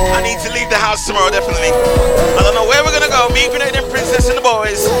 I need to leave the house tomorrow, definitely. I don't know where we're gonna go. Me, Grenade and Princess and the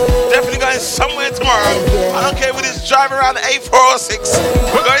boys. Definitely going somewhere tomorrow. I don't care if it's driving around the A406.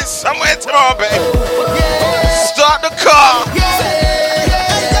 We're going somewhere tomorrow, babe. Start the car.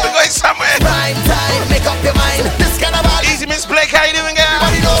 We're going somewhere. Prime time, make up your mind. This kind of Easy, Miss Blake. How you doing, girl?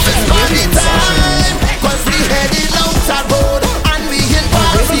 everybody knows it's party time. Cause we heading out that road and we in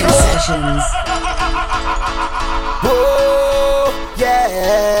party mode. Oh,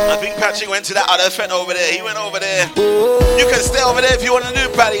 yeah. I think Patrick went to that other friend over there. He went over there. You can stay over there if you want to do,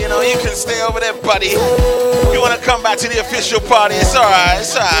 buddy. You know, you can stay over there, buddy. If you want to come back to the official party, it's alright.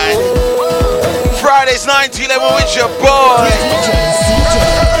 It's alright. Fridays 9 to 11 with your boy.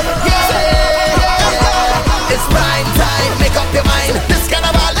 It's prime time, make up your mind. This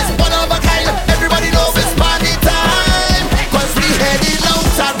carnival is one of a kind. Everybody knows it's party time. Cause we heading out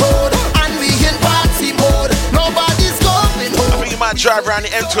that road and we in party mode. Nobody's going home. I think you might drive around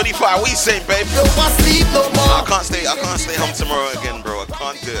the M25. What you saying, babe? No more sleep, no more. I can't stay home tomorrow again, bro. I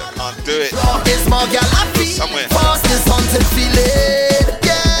can't do it. I can't do it. It's more gal happy. Somewhere. Fast is haunted feeling.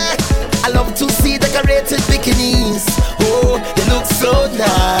 Yeah. I love to see decorated bikinis. Oh, they look so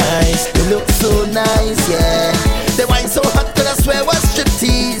nice. They look so nice, yeah. They wine so hot that I swear was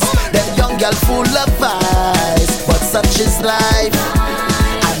striptease. Them young girl full of vice, but such is life.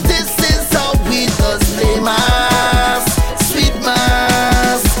 And this is how we does play mass. Sweet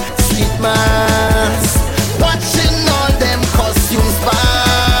mass, sweet mass. Watching all them costumes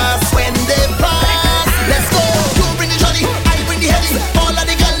pass. When they pass, let's go. You bring the jolly, I bring the heavy. All of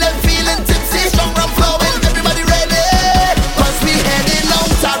the girls them feeling tipsy. Strong rum flowing, everybody ready. Cause we heading out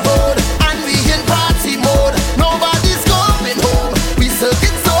that road and we in party mode. Nobody's going home, we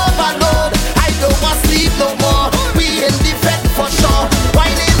circuits overload. I don't want sleep no more, we in the bed for sure.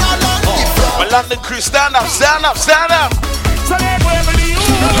 Whining all on the floor. My London crew, stand up, stand up, stand up.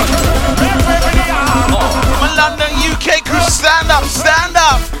 My London UK crew, stand up, stand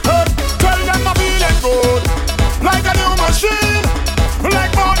up. Tell them I'm feeling good, like a new machine,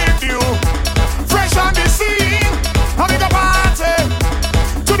 like morning dew, fresh on the scene. I make a party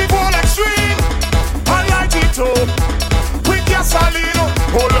to the full extreme, and light it up with gasoline.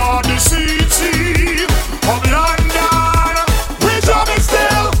 Oh Lord, the city of London, we jamming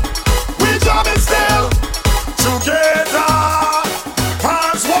still, we jamming still, together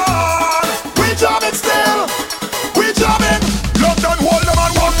as one. We jamming still, we jamming. London, hold them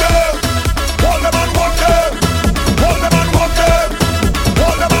and walk them, hold them and walk them, hold them and walk them,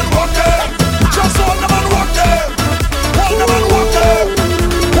 hold them and walk them. Just hold them and walk them, hold them and walk them,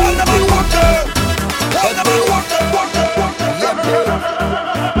 hold them and walk them, hold them and walk them, walk them, walk them.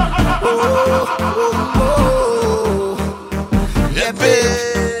 Yeah,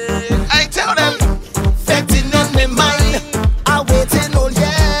 babe. I tell them. Fetting on my mind, I'm waiting all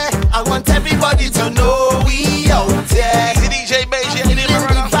year. I want everybody to know we out there. Easy DJ Beige, you need my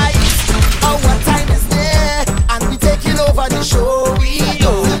brother. Oh, what time is there? And we taking over the show. We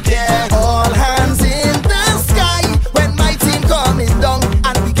out there. All hands in the sky when my team coming down.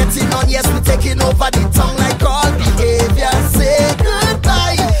 And we getting on, yes, we taking over the town like all behavior. Say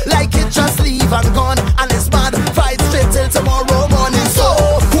goodbye, like it just leave and gone. And it's mad, fight straight till tomorrow morning. So,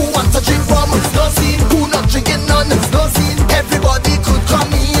 who want to drink rum? No scene. Who not drinking none? No scene. Everybody could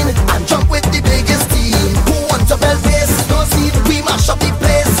come in and jump with the biggest team. Who want to bell bass? No scene. We mash up the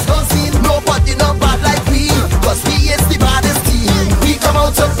place. No scene. Nobody not bad like we. Cause we is the baddest team. We come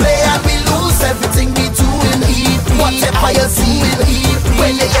out to play and we lose everything we do in heat. Whatever you see in heat.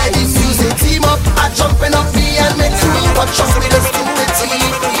 When you hear the music, team up. I jumping up me and make you. But trust me, let's do it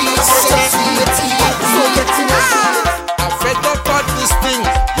team. Just see it team. So get in your seat. I fed up on this thing.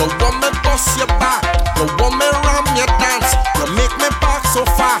 You want me bust your back. You want me ram your dance. You make me back so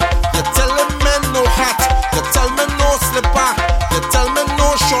far. You telling me no hat. You tell me no slipper. You tell me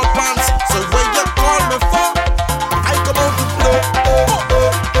no short pants. So when you call me for, I come out to play.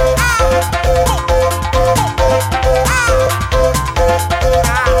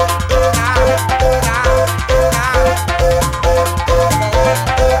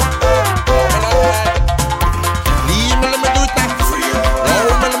 Leave me, let me do it now. No,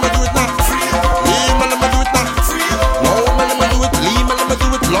 me, let me do it now. Leave me, let me do it now. No, me, let me do it. Leave me, let me do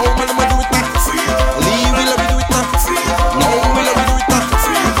it. No, me, let me do it now. Leave me, let me do it now. No, me, let me do it now.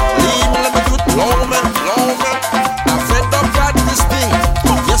 Leave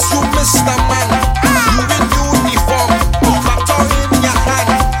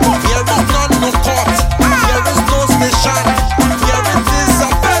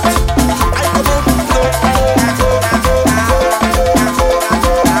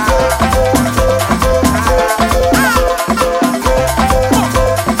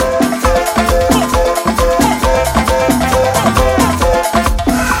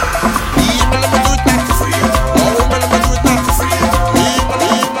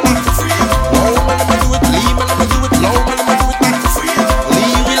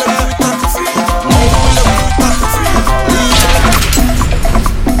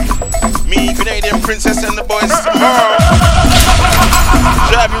Princess and the boys tomorrow.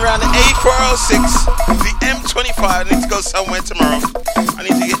 Driving around the A406, the M25. I need to go somewhere tomorrow. I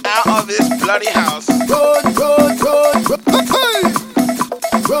need to get out of this bloody house. Road, road, road, road, hey!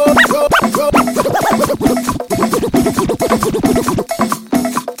 Road, road, road,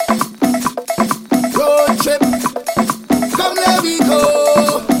 road trip. Come let me go.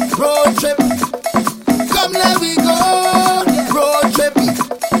 Road trip. Come let me go. Road trip.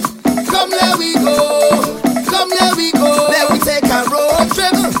 Come let me go. Come let me go. Let me take a road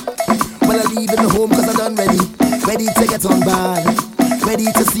trip. Well, I'm leaving the home cause I'm done ready. Ready to get on board.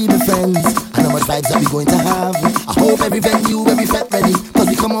 Ready to see my friends. I know much vibes that we going to have. I hope every venue, every fete ready. Cause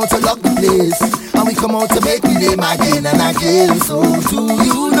we come out to lock the place. And we come out to make me name again and again. So do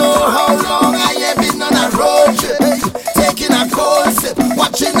you know how long I have been on a road trip? Taking a cold sip,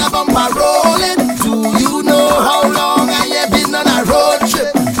 watching a bumper rolling. Do you know how long I have been on a road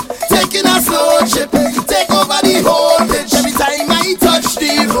trip? Taking a slow trip, take over the whole pitch. Every time I touch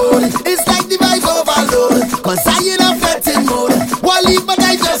the road, it's like the vibe overload. Cause I in a fetting mode. One leave but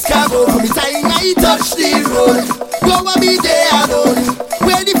I just can't go. From the time I touch the road, go and be there alone.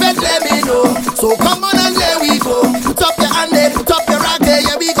 Where the vet let me know. So come on and there we go. Put up your hand there, put up your rack there.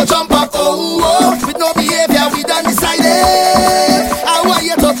 Yeah, we go jump up, oh, oh. With no behavior, we done decided. I want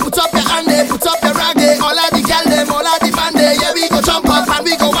you to put up your hand there, put up your rack there. All of the gal them, all of the band there. Yeah, we go jump up and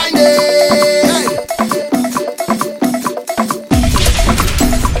we go wind it.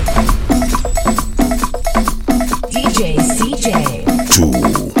 DJ CJ.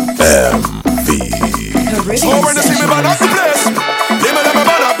 2MV. Caribbean So when you see me burn up the place, let me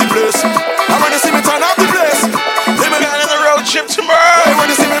burn up the place. And when you see me turn up the place, let me get on the road trip tomorrow. Hey, when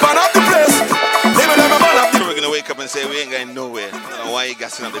you see me burn up the place, let me burn up the place. We're gonna wake up and say we ain't going nowhere. I don't know why you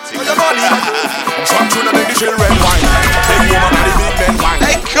gassing up the thing. Trump tune and make the chill red wine. Take woman and the big men wine.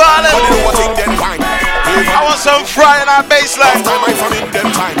 They call it. But you know what thing then wine. I want some fry in our baseline.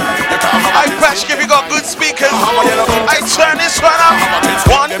 I crash if you got good speakers. I turn this one up.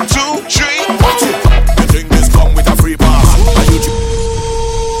 1, 2, 3. You think this come with a free pass?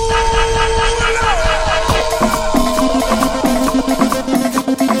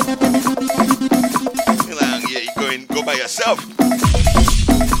 Yeah, you go by yourself.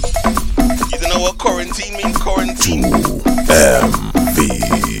 You don't know what quarantine means? Quarantine. 2MV.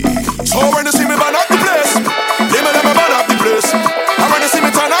 So when you see me burn up the place, let me burn up the place. And when you see me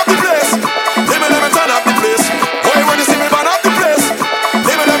turn up the place, let me turn up the place. Boy, when you see me burn up the place,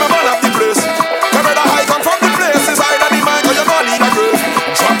 let me burn up the place. Come where the high come from the place is either the man or your body in a grave.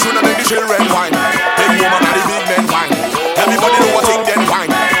 Trump tune and make the chill red wine. Big woman and the big men wine. Everybody know what thing them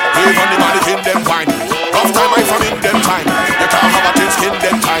wine. Wave on the mannequin them wine. Rough time I from in them time. You can't have a thin skin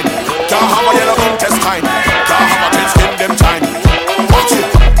them time. Can't have a yellow contest time. Can't have a thin skin them time. Watch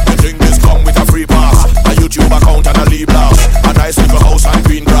it. Free pass, a YouTube account and a lead blast. A nice little house and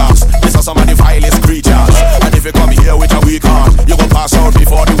green grass. These are some of the vilest creatures. And if you come here with a weak heart, you go pass out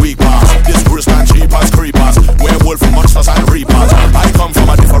before the week pass. This bruise stand cheap as creepers. Werewolf monsters and reapers. I come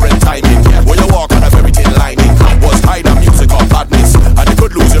from a different timing, where you walk and have everything lining. Was hide the music or badness, and you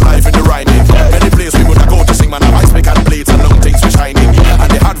could lose your life in the rhyming. Any place we would go to sing, man, have ice pick and blades and long things for shining.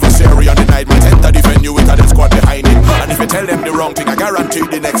 And the adversary on the night might enter the venue with a dead squad behind him. And if you tell them the wrong thing, I guarantee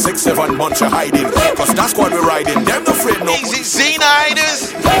the next 6-7 months you're hiding. Cause that's what we're riding. Them no afraid no. Easy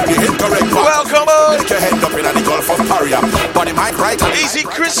Z-Niders. The incorrect part. Welcome on. Make your head up in the Gulf of Paria. Body mic right and easy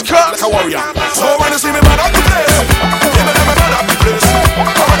Chris Cox like a warrior. So when you see me burn up the place, let me burn up the place.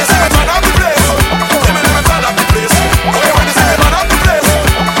 And when you see me burn up the place, let me burn up the place. When you see me burn up the place,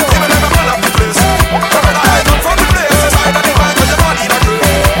 let me burn up the place. Come where the high come from the place is either the man or your body in a grave.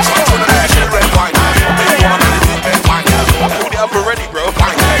 Trump tune and make the chill red wine. Big woman and the big men wine. Put it up already, bro.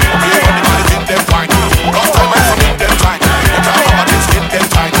 Wine. Them wine. Rough time I from in them time. You can't have a thin skin them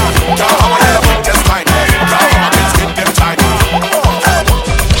time. Can't have a yellow contest time. Can't have a thin skin them time.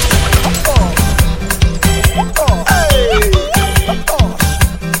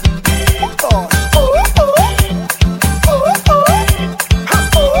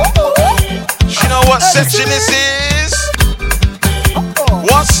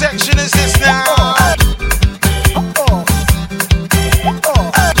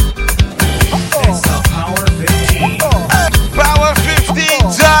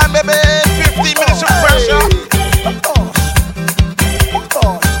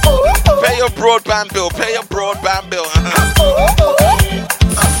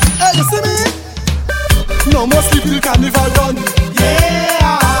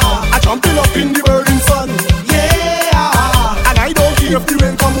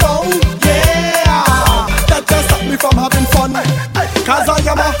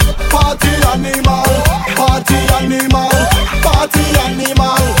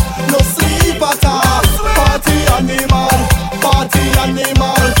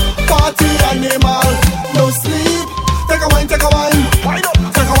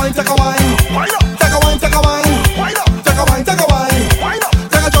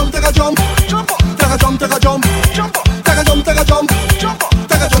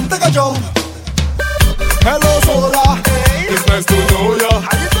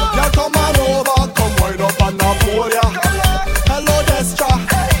 Girl, come on over, come wind up on the pole, yeah. Hello, Destra.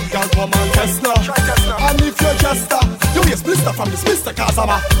 Girl, come on, Tesla. And if you're Jester, you is blister from this Mr.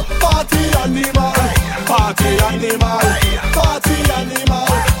 Kazama. Party animal, party animal, party animal.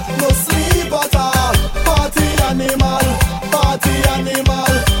 No sleep at all. Party animal, party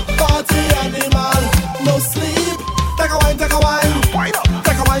animal, party animal. No sleep. Take a wine, take a wine. Wine up.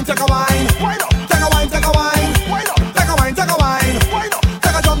 Take a wine, take a wine. Wine up. Take a wine, take a wine. Wine up. Take a wine, take a wine. Wine up.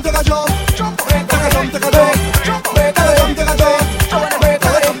 Take a jump, take a jump. Jump. Take a jump, take a jump. Jump. Take a jump, take a jump. I wanna break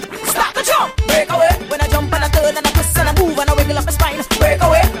away. Start the jump. Break away. When I jump and I turn and I twist and I move and I wiggle up my spine. Break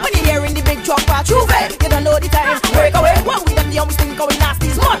away. When you're hearing the big truck pass through it, you don't know the time. Break away. What we got the always think we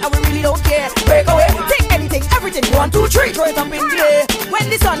nasty's mud and we really don't care. Break away. Take anything, everything. 1, 2, 3. Throw it up in the air. When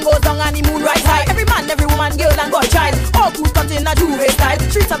the sun goes down and the moon rise high, every man, every woman, girl and boy, child, all who's cut in a Juve style.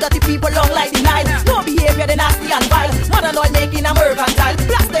 Streets of dirty people long like the Nile. No behavior, they nasty and vile. Mother Lord making a mercantile.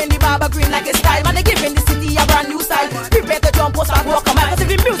 Plaster in the barber green like a style. Man, they giving the city a brand new style. Prepare to jump or start walk a mile. Cause if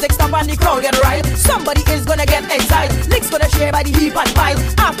the music stop and the crowd get riled, somebody is gonna get exiled. Licks gonna share by the heap and pile.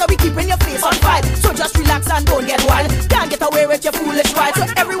 After we keeping your face on fire, so just relax and don't get wild. Can't get away with your foolish ride. So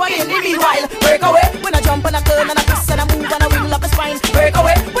everyone in the meanwhile, break away. When I jump and I turn and I twist and I move and I wiggle up the spine. Break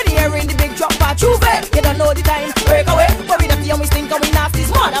away. When you hearing the big drop part, you don't know the time. Break away. Worry that the always think we nasty's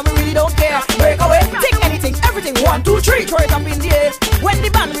mud and we really don't care. Break away. Take anything, everything. 1, 2, 3. Throw it up in the air. When the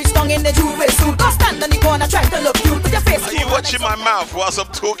band reach down in the Juve suit, go stand on the corner trying to look cute with your face. Are you watching my mouth whilst I'm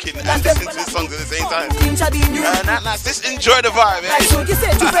talking and listening to the songs at the same time? Just enjoy the vibe, Like so you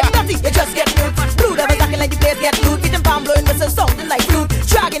say Juve dirty, you just get mute. Blue devils acting like the place get loot. Get them palm blowing whistles sounding like flute.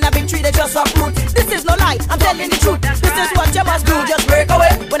 Dragging a big tree, they just uproot. This is no lie, I'm telling the truth. This is what you must do, just break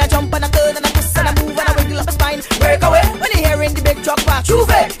away. When I jump and I turn and I twist and I move and I wiggle up my spine. Break away. When you hearing the big truck pass, Juve,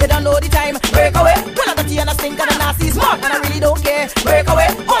 you don't know the time. Break away. When I got the and I stink and the nasty's mud and I really don't care. Break away.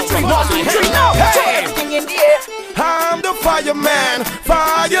 1, 3, 1, 2, 3, now. Throw everything in the air. I'm the fireman,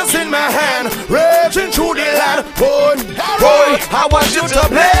 fire's in my hand, raging through the land. Boy, I want you to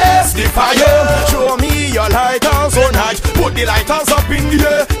bless the fire. Show me your lighters so nice. Put the lighters up in the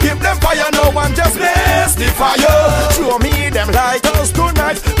air. Give them fire now and just bless the fire. Show me them lighters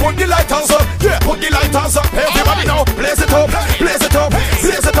tonight. Put the lighters up, yeah, put the lighters up. Everybody now, blaze it up, blaze it up,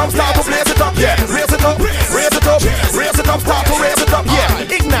 blaze it up, start to blaze it up, yeah. Raise it up, raise it up, raise it up, start to raise it up, yeah.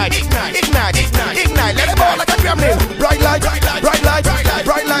 Ignite, ignite, ignite, ignite, ignite. Let it burn like a gremlin. Bright light, bright light, bright light,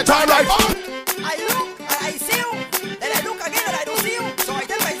 bright light, time light. I look and I see you, then I look again and I don't see you. So I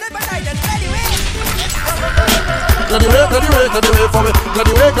tell myself and I just anyway. Glad you wait for me. Glad you wait for me. Glad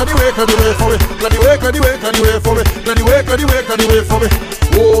you wait for me. Glad you wait for me.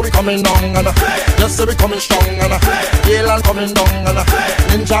 Oh, we coming down and yes, we coming strong and Galen coming down and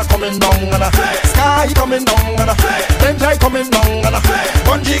Ninja coming down and Sky coming down and Benjai coming down and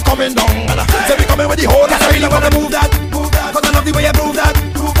Bungie coming down and say we coming with the whole. I really wanna move that, cause I love the way you prove that.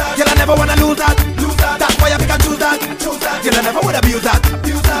 Girl, I never wanna lose that. That's why I pick and choose that. Girl, I never would abuse that.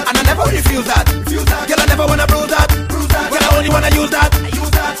 And I never would refuse that. Girl, I never wanna bruise that. Girl, I only wanna use that.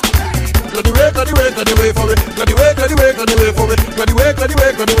 Glad you wait for me. Glad you wait for me. Glad you wait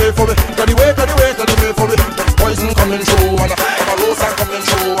for me. Glad you wait for me. Poison coming through and Rosa coming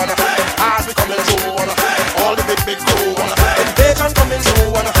through and As we coming through and all the big crew and Education coming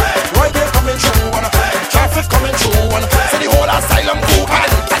through and Roy Gale coming through and Traffic coming through and so the whole asylum crew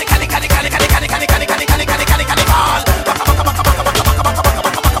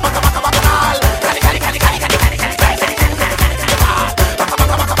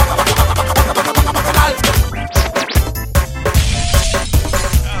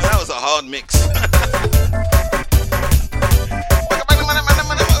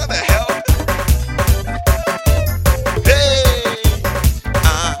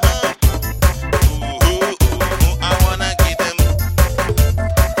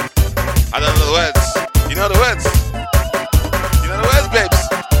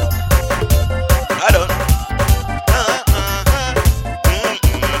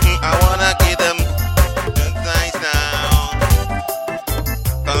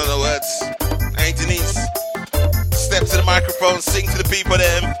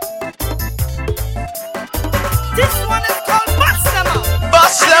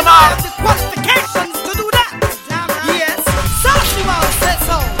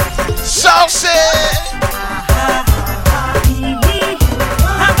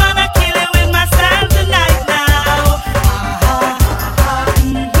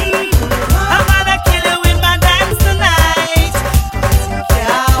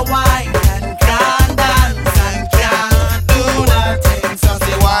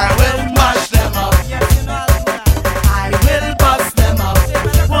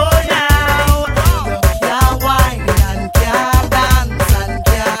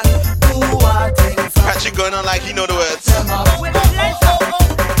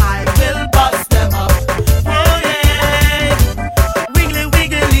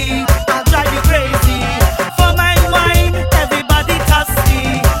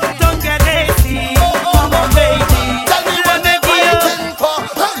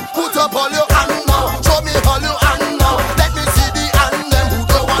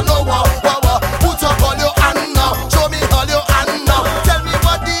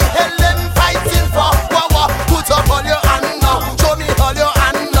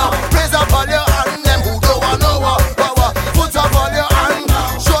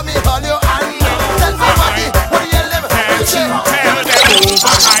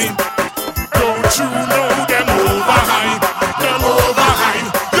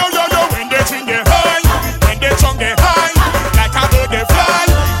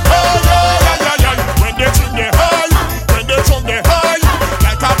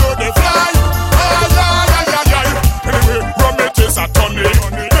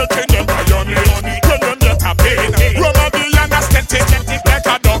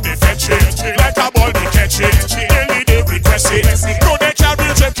stretch it. Like a ball, they catch it. Daily they request it. No, they can't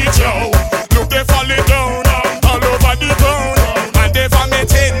reject it, yo. Look, they falling down all over the ground. And they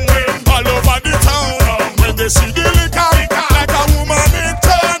vomiting all over the town. When they see the liquor, like a woman in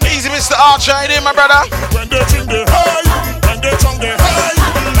turn. Easy, Mr. Archer, I did, my brother. When they drink the high, when they drunk the high,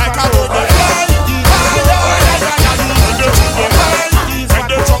 like a road the high. When they drink the high, when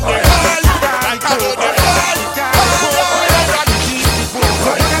they drunk the high, like a road the high. So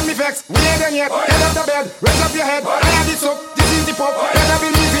don't get me vexed, we ain't done yet. Get up the bed, raise up your head. I have this up, this is the pop. Better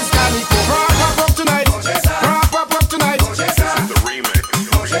believe it's Calico. Rock up tonight, rock up tonight. The remix.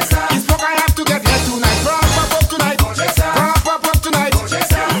 It's fuck I have to get here tonight. Rock up tonight, rock up tonight. The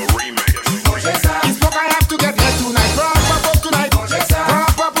remix. It's fuck I have to get here tonight. Rock up tonight,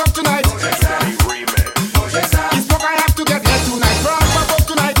 rock up tonight. The remix. It's fuck I have to get here tonight. Rock up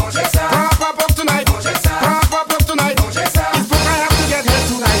tonight, rock up tonight. Rock up tonight. It's fuck I have to get here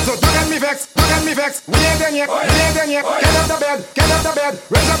tonight. So don't get me vexed, don't get me vexed. We ain't done yet, we ain't done yet. Get up the bed, get up the bed.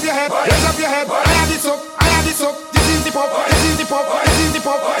 Raise up your head, raise up your head. I have this up, I have this up. This is the pop, this is the pop, this is the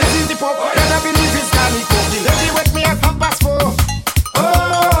pop, this is the pop. Better believe it's Calico. The lady wake me at 4:30.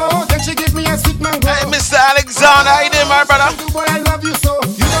 Oh, then she give me a sweet mango. Hey, Mr. Alexander, how you doing, my brother? Boy, I love you so.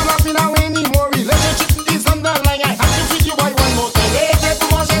 You don't love me now anymore. Relationship is on the line. I have to feed you boy one more time. Let's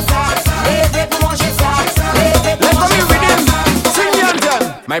go me with him. Sing the anthem.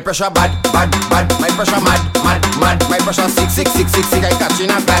 My pressure bad, bad, bad. My pressure mad, mad, mad. My pressure sick, sick, sick, sick, sick. I catch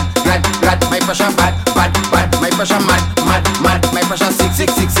in a glad, glad, glad. My pressure bad, bad, bad. My pressure mad, mad, mad. My pressure sick, sick,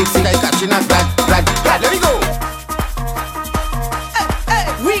 sick, sick, sick. I catch in a glad, glad, glad. Let me go.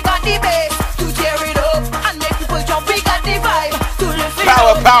 We got the bass to tear it up and make people jump. We got the vibe to lift it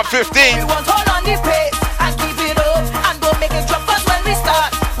Power up. Pound 15. We want hold on the pace and keep it up and don't make it drop. 'Cause when we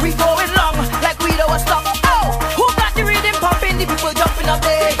start, we going long like we don't stop. Oh, who got the rhythm pumping? The people jumping up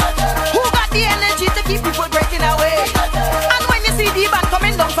there. Who got the energy to keep people breaking away? And when you see the band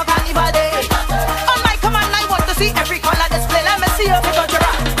coming down for Carnival Day, on my command I want to see every color display. Let me see you pick out your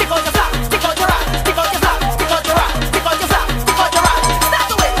rock, pick out your flap, pick out your rock, pick out your flap, pick out your rock, pick out your flap, pick out your rock. Start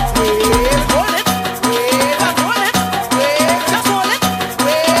the way. Wave, roll it, wave, and roll it, wave, just hold it,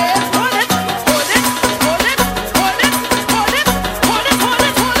 wave, roll it, hold it,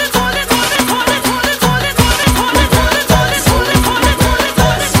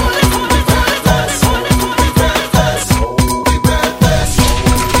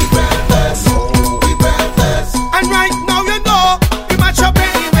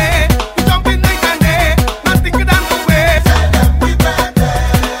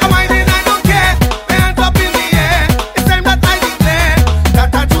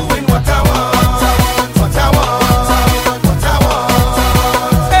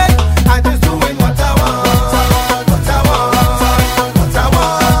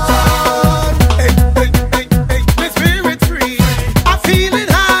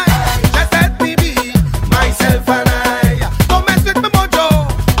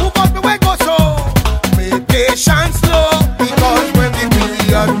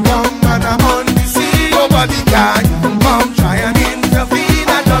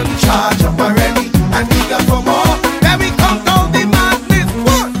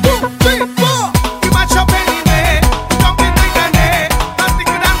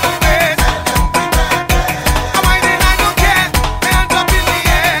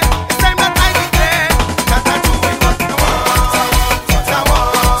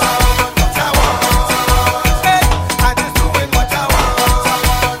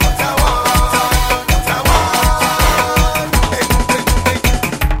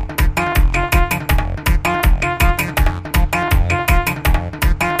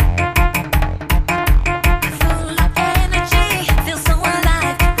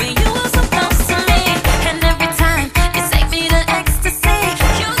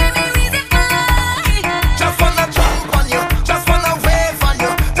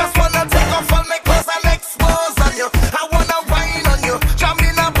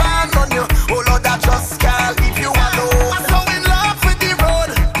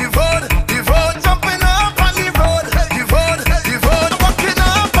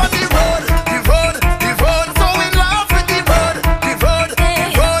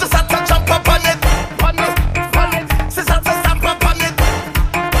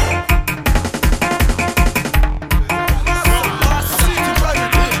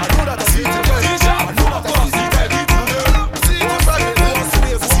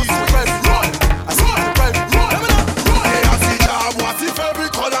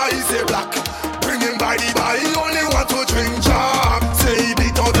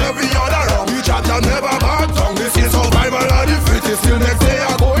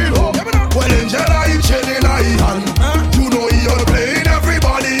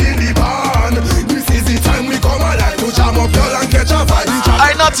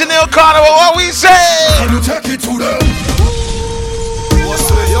 Notting Hill Carnival, what we say? Can you take it to them?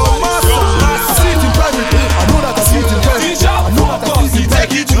 Yo, master, I see it in private. I know that I see it in private. I know that I see it in private.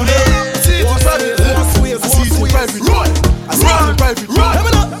 Take it to them. I see it in private. I see it in private. Run! I see it in private.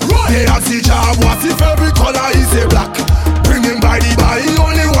 Run! They ask the job, what if every color is a black? Bring him by the bar, he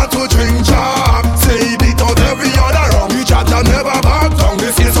only want to drink job. Say he beat out every other wrong. He judge and never back down.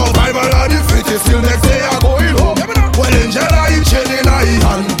 This is survival of the fittest. Till next day I going home. Well, Angela, he chilling a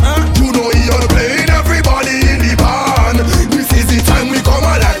hand. You know he on playing everybody in the band. This is the time we come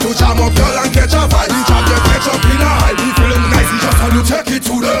alive to jam up girl and catch a vibe. He jam the catch up in a high. He feeling nice, he just want to take it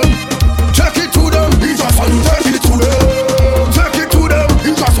to them. Take it to them, he just want to take it to them. Take it to them,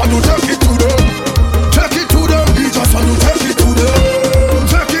 he just want to take it to them. Take it to them, he just want to take it to them.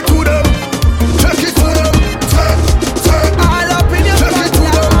 Take it to them, take it to them. Take all up in your take it to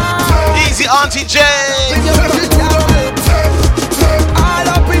them. Easy, Auntie J. Take it to them. All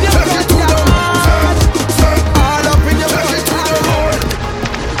up in your take it to them. All up in your take it to them.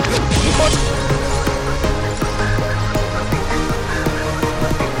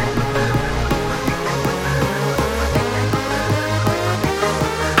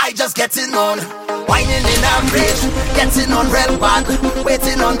 I just getting on, whining in a rage, getting on real bad,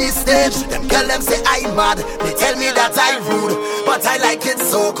 waiting on this stage. Them girl them say I'm mad, they tell me that I rude, but I like it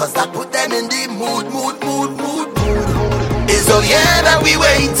so, cause that put them in the mood. It's all yeah that we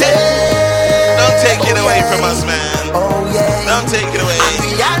waiting. Don't take it away from us, man. Oh yeah. Don't take it away. And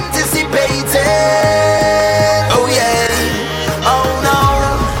we anticipating. Oh yeah. Oh no.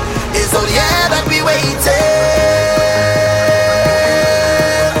 It's all yeah that we waiting.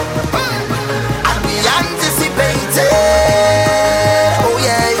 And we anticipating. Oh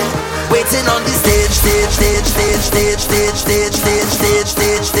yeah. Waiting on the stage. Waiting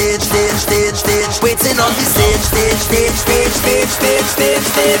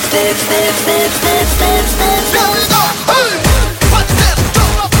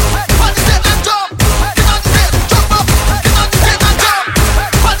on the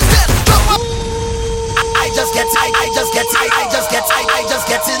I just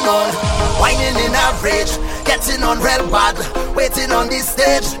getting on, whining in a rage, getting on real bad, waiting on this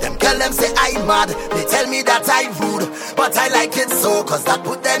stage. Them girl them say I'm mad, they tell me that I'm rude, but I like it so, cause that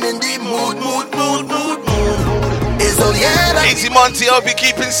put them in the mood. It's all yeah. Easy Monty, hope you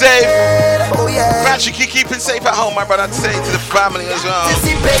keeping safe. Oh yeah. Patrick, you keeping safe at home, my brother. I'd say to the family as well.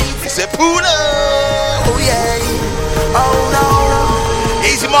 He said, Puna. Oh yeah. Oh no.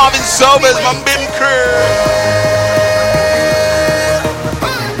 Easy Marvin Sobers, my BIM crew.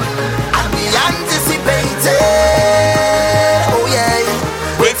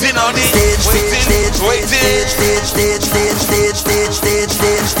 Waiting on the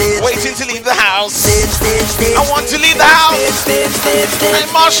waiting to leave the house. I want to leave the house. Hey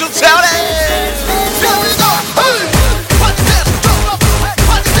Marshall, tell it. Here we go.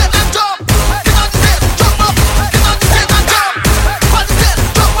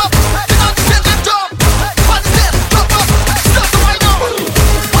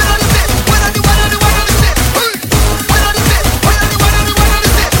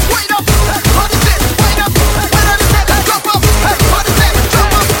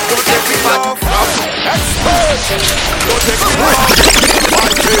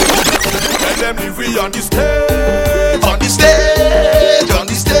 Let them live we on the stage, on the stage, on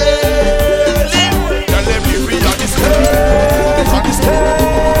the stage. Let them live we on the stage, on the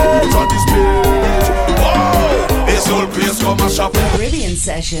stage, on the stage. Oh, this whole place come and shop. Caribbean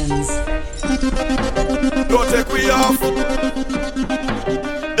Sessions. Don't take we off.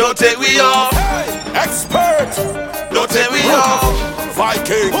 Don't take we off. Hey, expert. Don't take we off.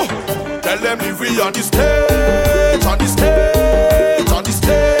 Viking. Tell them live we on the stage, on the stage, on the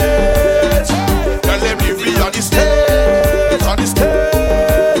stage. Tell them live we on the stage, on the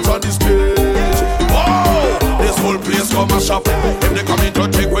stage, on the stage. Whoa, this whole place come and shop. If they come in to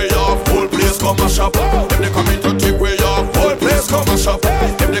take way off, whole place come and shop. If they come in to take way off, whole place come and shop.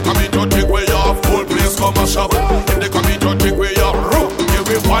 If they come in to take way off, whole place come and shop. If they come in to take way off, give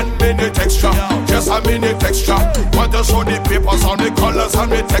me 1 minute extra, just a minute extra. Want to show the papers on the colors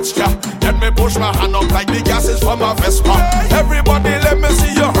and the texture. Let me push my hand up like the gases from a Vespa. Everybody let me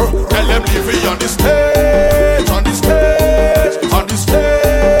see you. Tell them leave me on the stage, on the stage, on the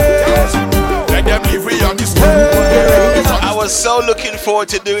stage. Let them leave me on the stage. I was so looking forward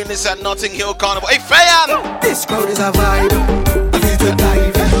to doing this at Notting Hill Carnival. Hey, Fayan! This crowd is a vibe. I feel to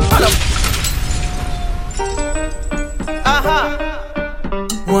dive.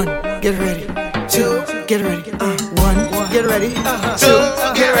 One, get ready. Two, get ready. One, get ready. Two,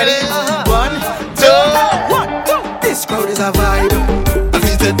 get ready. 1, 2, 1. This crowd is a vibe. I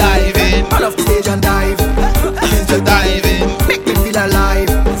feel to Run off the stage and dive. I feel to dive in. Make me feel alive.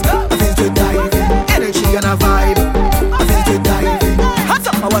 I feel to dive in. Energy and a vibe. I feel to dive in. Hot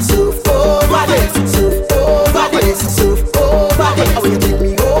up our surf over this. Surf over this. Surf over this. Oh, you take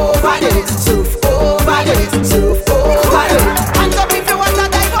me over this. Surf over this. Surf over this. Hands up if you want to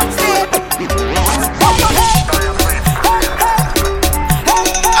dive up stage.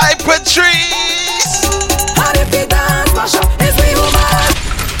 I put trees. And if you dance, mash up, it's me who man.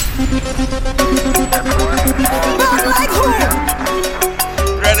 Man like who?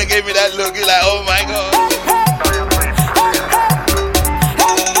 Renner gave me that look. You're like, oh my god.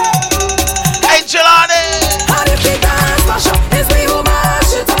 Hey, Jelani. And if you dance, mash up, it's me who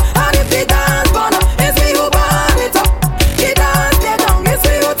mash it up. And if you dance, burn up, it's me who burn it up. You dance, get down, it's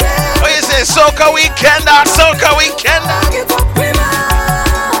me who take. What you say? Soca weekender, soca weekender. Get up, we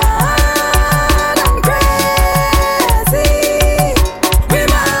mad and crazy. We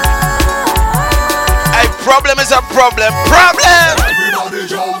mad. A problem is a problem. Problem. Everybody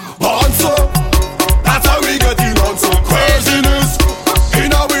jump, bounce up. That's how we get in on some craziness.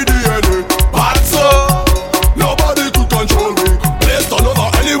 In our DNA, bounce up. Nobody could control me. Place turn over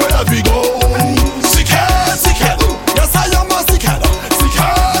anywhere that we go. Sickhead, sickhead. Yes, I am a sickhead.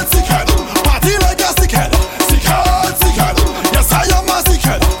 Sickhead, sickhead. Party like a sickhead. Sickhead, sickhead. Yes, I am a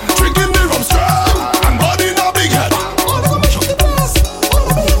sickhead. Drinking the rum strong and body in a big head. All of them mash up the place. All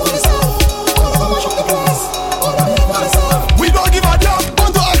of them want to serve. All of them mash up the place. All of them want to serve. We don't give a damn,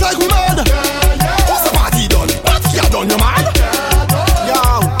 but to act like we mad. What's the party done? Party a done, you mad? Yo,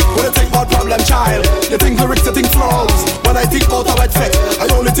 when you think about problem, child, you think lyrics, you think flows. When I think about how it fit, I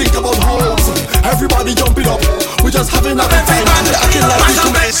only think about hoes. Everybody jumping up, we just having a good time. They acting like we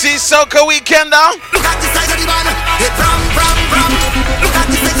could. You see soca weekender? Look at the size of the man. Hit ram, ram, ram. Look at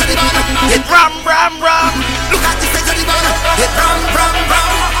the size of the man. Hit ram, ram, ram. Look at the size of the man. Hit ram, ram,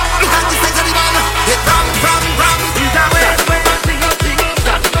 ram. Look at the size of the man. Hit ram, ram, ram.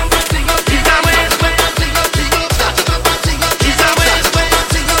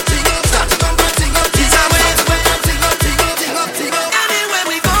 Anywhere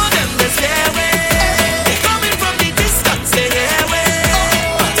we go, them they stay away. Coming from the distance, they hear away.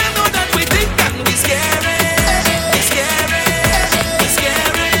 They know that we think and we scary. Scary,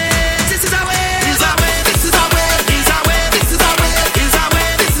 scary. This is our way. This is our way. This is our way. This is our way. This is our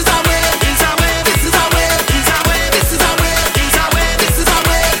way. This is our way. This is our way. This is our way. This is our way. This is our way. This is our way. This is our way. This is our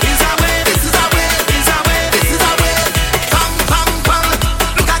way. This is our way. This is our way. This is our way. This is our way. Pam, pam, pam.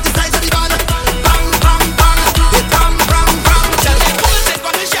 Look at the size of the man. Pam, pam, pam. Hit ram, ram, ram. Tell them who will take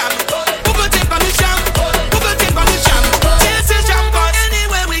on the sham. Who will take on the sham. Who will take on the sham. This is sham, but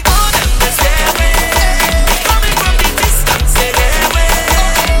anywhere we go, them they stay away. Coming from the distance, they hear away.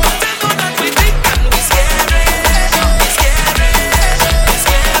 They know that we think and we scary. Scary,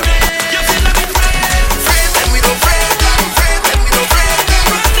 scary. You feel like it's Friend and we don't friend them. Friend and we don't friend them.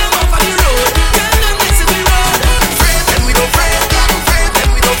 run them off on the road. Tell them this is the road. Friend and we don't friend them. Friend and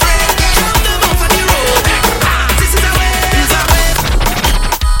we don't friend them. Run them off on the road. This is our way. This is our way.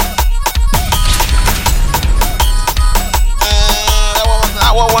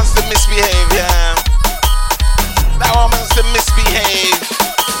 That one wants to misbehave, yeah. That one wants to misbehave.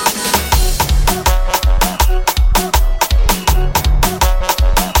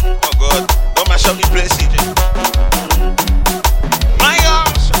 Oh god, don't mash up the place, CJ. My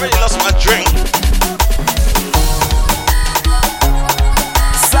gosh, I already lost my drink.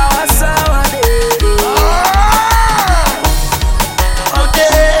 Sour, sour day. Oh,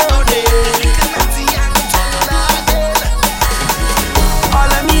 day, oh, day. All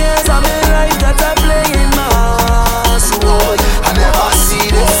them years of my life that I play in mass. Boy, I never see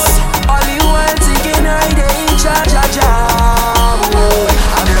this. All the while thinking I dey in charge of job. Boy,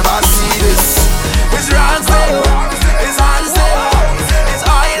 I never see this. It's Ransdale, it's Hansdale, it's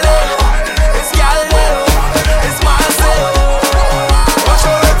Oiley, it's Galdale, it's Marcel. Watch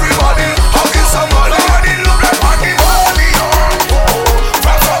out everybody, how can somebody look like money, money,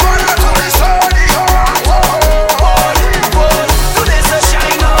 from Savannah to the sunny, Today's a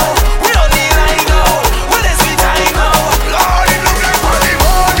shine now, we don't need line now. Well, it's the time now. Lord, it look like money,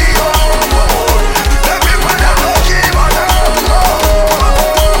 money, the people that look him on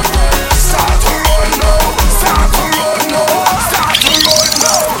start to run now, start to run now, start to run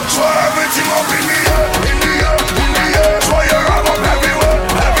now. Throw everything up in the air, in the air, in the air. Throw your arm up everywhere,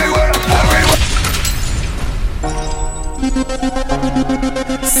 everywhere, everywhere.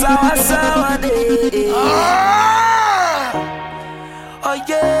 Sour, sour day. Oh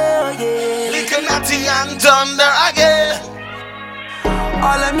yeah, oh yeah. Little Natty and Thunder again.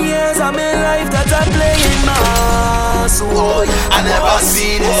 All them years of my life that I play in mass. Boy, I never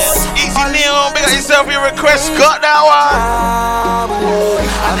see this. Easy Leon, big up yourself, your request, got that one.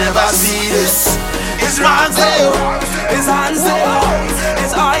 I never see this. It's Manzel, it's Hansel,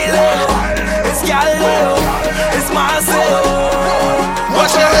 it's Oilo, it's Galileo, it's Marcel.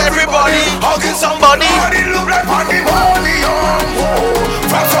 Watch out, everybody, hugging somebody. Look like pandemonium.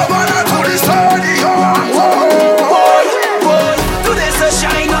 From Savannah to the stadium. Boy, today's a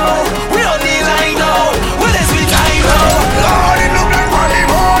shine now. We don't need line now. Well, it's we time now. Lord, it look like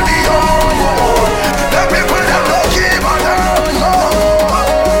pandemonium. The people that don't keep on down.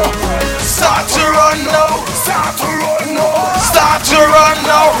 Start to run now. Start to run now. Start to run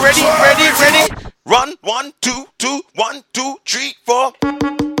now. Ready, ready, ready. Run, 1, 2, 2, 1, 2, 3, 4.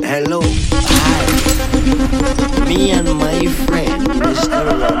 Hello, hi. Me and my friend, Mr.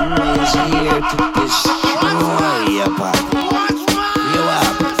 Rum, is here to destroy your party. You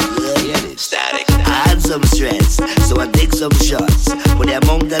up? Get it? Static. I had some stress, so I take some shots. But the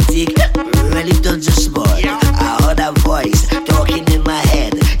amount I take really touch the spot. I heard a voice talking in my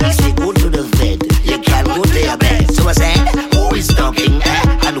head. He said, go to the vet, you can't go to your bed. So I said, who is talking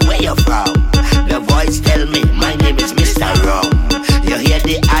and where you from? The voice tell me, my name is Mr. Rum. You hear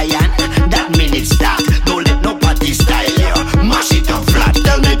the iron? That mean it's start. Don't let nobody style you. Mash it up flat.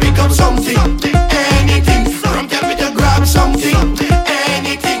 Tell me pick up something. Anything. From tell me to grab something.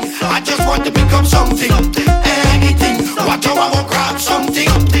 Anything. I just want to pick up something. Anything. Watch how I go grab something.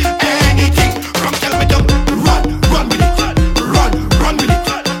 Anything. From tell me to run with it. Run with it.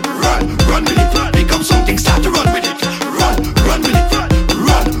 Run with it. Pick up something. Start to run with it. Run with it.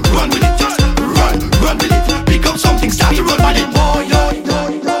 Run with it. Just run with it. Pick up something. Start to run with it.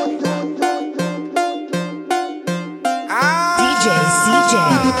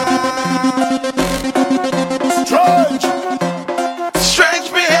 Strange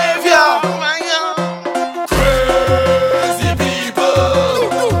behavior. Crazy people.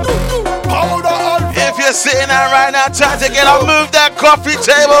 If you're sitting there right now trying to get up, move that coffee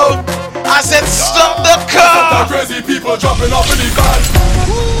table. I said stop the car. Crazy people jumping up in the van.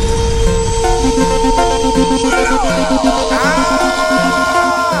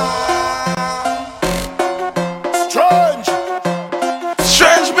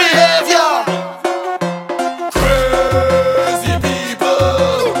 Strange behavior. Crazy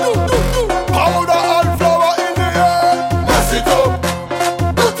people. Powder and flour in the air. Mess it up.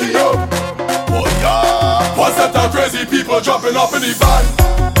 Dirty up. Oh yeah. What's that? The crazy people jumping up in the van.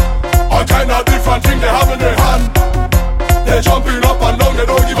 All kind of different things they have in their hand. They're jumping up and down, they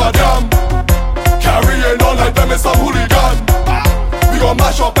don't give a damn. Carrying on like them is some hooligan. We gon'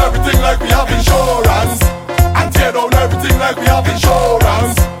 mash up everything like we have insurance, and tear down everything like we have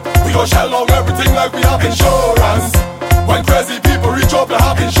insurance. We gon' shell out everything like we have insurance. When crazy people reach up, they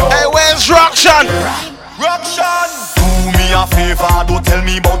have insurance. Hey, where's Rockshan? Rockshan! Do me a favor, don't tell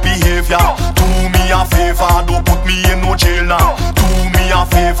me about behavior. Do me a favor, don't put me in no jail now. Do me a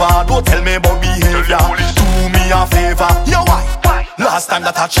favor, don't tell me about behavior. Do me a favor, yo why? Last time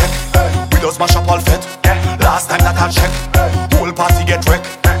that I check, we just mash up all fit. Last time that I check, whole party get wrecked.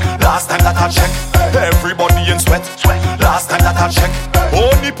 Last time that I check, everybody in sweat. Last time that I check,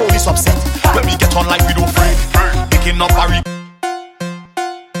 only police upset. When we get on like we do free, picking up a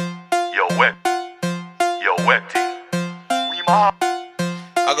Yo wet,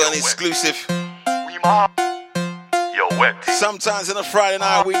 I got an exclusive. yo wet. Sometimes on a Friday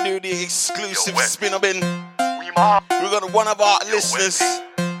night we do the exclusive spin up in. We got one of our listeners.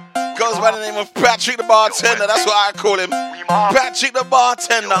 Goes by the name of Patrick the Bartender. That's what I call him. Patrick the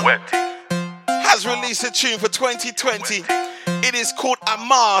Bartender has released a tune for 2020. It is called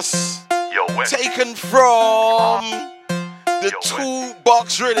Amas. Taken from the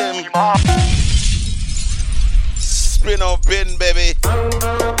Toolbox Rhythm. Spin or bin, baby.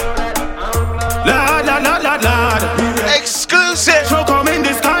 Lord, Lord, Lord, Lord, Lord. Exclusive. So come in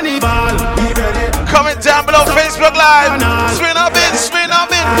this carnival. Comment down below Facebook Live. Spin or bin, spin or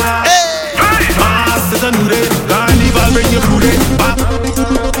bin. Hey. Mass is a new day. Carnival bring you through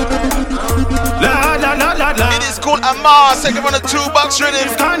Lord, Lord, Lord, Lord, Lord. It is called Amas. Taken from the Toolbox Rhythm.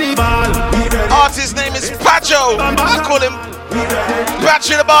 Carnival. Artist's name is Pacho. I call him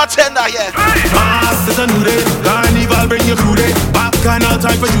Patrick the Bartender, yeah. Mass is a new day. Carnival bring you through Bacchanal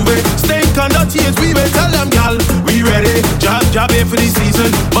time for Juve. Stink on the tears, we will tell them, y'all. We ready, job here for the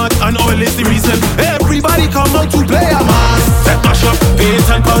season. But and oil is the reason. Everybody come out to play a mass. Set mash up, paint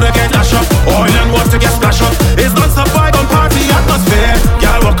and powder get dash up. Oil and water get splash up. It's not survive on party atmosphere.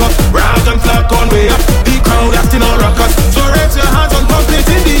 Y'all walk up, round and flag on way up. The crowd acting all ruckus. So raise your hands and pump it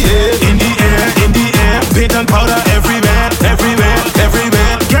in the air. In the air, in the air. Paint and powder everywhere, everywhere,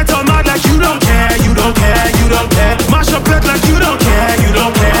 everywhere. Get on mad like you don't care, you don't care, you don't care. Mash up head like you don't care, you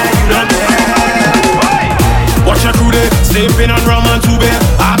don't care, you don't care.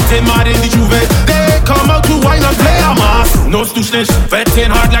 snitch.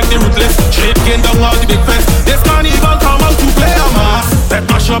 Vetting hard like the ruthless. Shaking down all the big fence. This carnival come out to play a mass. That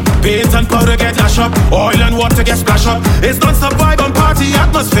mash up, paint and powder get lash up. Oil and water get splash up. It's non-stop vibe on party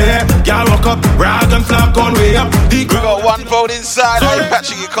atmosphere. Y'all walk up, rag and flag gone way up. We got one vote inside. Hey,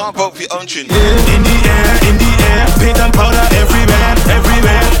 Patrick, you can't vote for your own tune. In the air, paint and powder everywhere,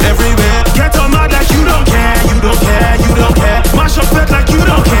 everywhere, everywhere. Get on mad like you don't care, you don't care, you don't care. Mash up it like you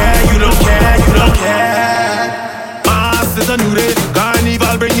don't care, you don't care, you don't care. Mass is a new day,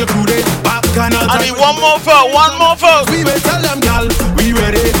 carnival bring your crew day. I need one more vote. We will tell them, y'all, we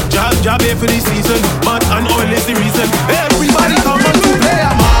ready. Job here for the season, mud and oil is the reason. Everybody come out to play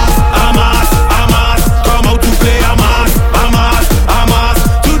a mass, a mass, a mass. Come out to play a mass, a mass, a mass.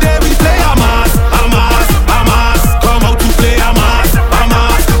 Today we play a mass, a mass, a mass. Come out to play a mass, a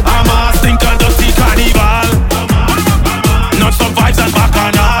mass, a mass. Think and dirty carnival, not some vibes and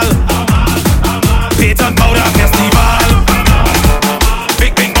bacchanal. Paint and powder festival.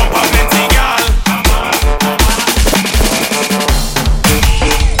 Big bumper plenty gal.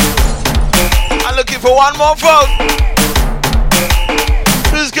 I'm looking for one more vote.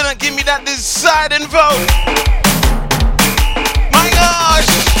 Who's gonna give me that deciding vote? My gosh!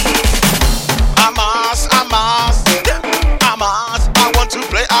 Amas, Amas, Amas. I want to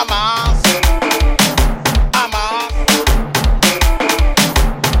play Amas. Amas,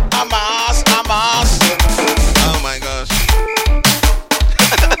 Amas, Amas. Oh my gosh!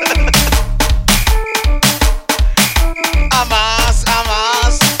 Amas,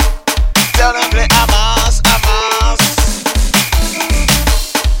 Amas. Tell them play Amas, Amas.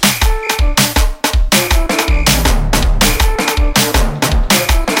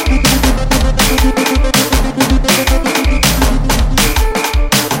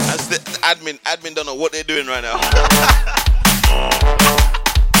 That's the admin don't know what they're doing right now.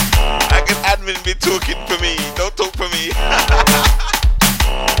 I can admin be talking for me, don't talk for me.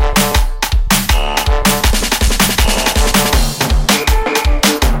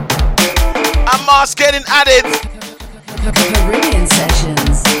 Amas getting added. Caribbean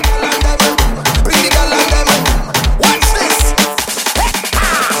Sessions. What's this?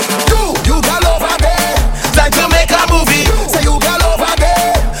 You girl over there, time to make a movie. Say you girl over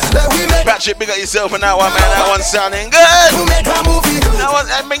there, let we make. Patrick, big up yourself on that one, man. That one's sounding good. We make a movie. That one,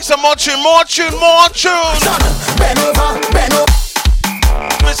 make some more tune, more tune, more tune. Bend over, bend over.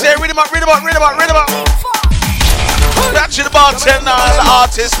 Let's say, read them up. Patrick the bartender, the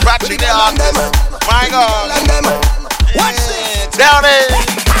artist, Patrick the artist. My God. What's this? Down it.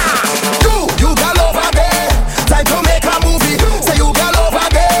 You girl over there, time to make a movie. Say you girl over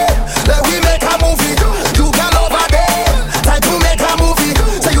there, let we make a movie. You girl over there, time to make a movie.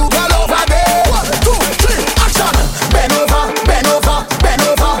 Say you girl over there. 1, 2, 3, action. Bend over, bend over, bend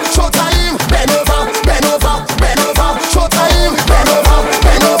over. Show time. Bend over, bend over, bend over. Show time. Bend over,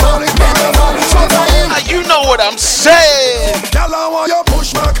 bend over, bend over. Show time. You know what I'm saying. Girl, I want you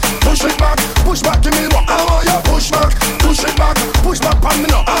push back, give me more. I want you push back, on me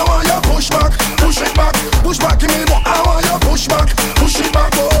now. I want you push back, give me more. I want you push it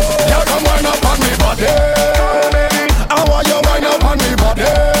back, oh. Yeah, come wind up on me body, baby. I want you wind up on me body,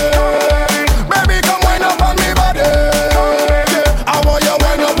 baby. Come wind up on me body, I want you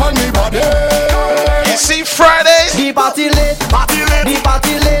wind up on me body. You see Fridays? The party lit, the party lit, the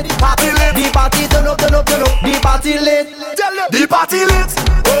party turn up, the party lit, the party lit,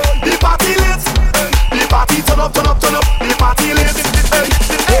 the party lit, the party turn up, the party lit.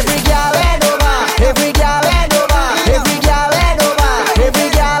 Every girl head over, every girl head over, every girl head over, every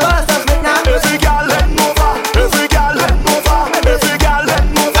girl wants to split now. Every girl head over, every girl head over, every girl head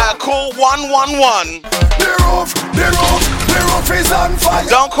over. I call 111. The roof is on fire.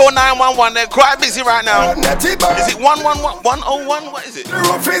 Don't call 911. They're quite busy right now. Is it 111? 101? What is it? The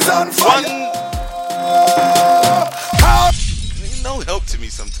roof is on fire. No help to me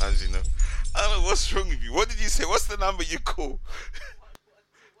sometimes, you know. I don't know what's wrong with you. What did you say? What's the number you call?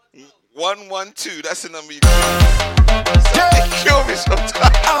 112. That's the number you call. They kill me sometimes.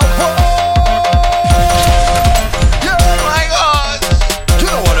 Oh my God. You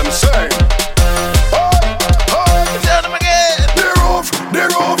know what I'm saying? Tell them again. The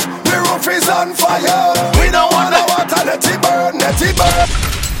roof is on fire. We don't want the water. Let it burn.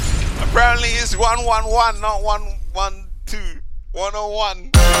 Apparently it's 111, not 112.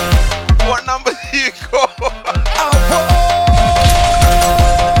 101. What number do you call?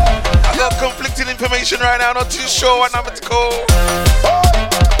 I got conflicting information right now. Not too sure what number to call.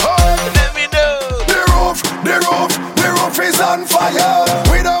 Let me know. The roof is on fire.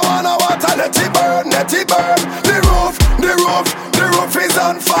 We don't want no water. Let it burn. The roof is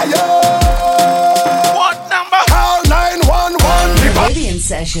on fire. What number? Call 911.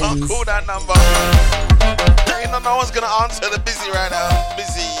 Sessions. Call that number. Ain't no one's gonna answer. They're busy right now.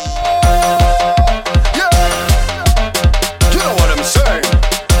 Busy. Yeah. You know what I'm saying?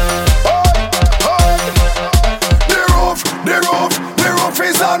 The roof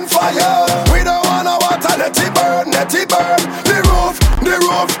is on fire. We don't wanna water, let it burn, let it burn. The roof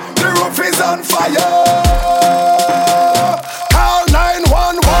is on fire. Call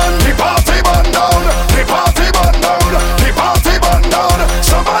 911. The party burn down. The party burn down. The party burn down.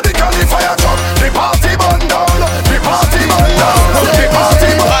 Somebody call the fire truck. The party burn down. The party burn down. The party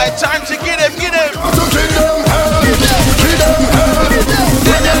burn. Right, time to get him, get him. To give them hell, give them hell.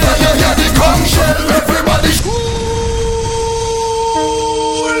 Whenever you hear the conch shell, everybody.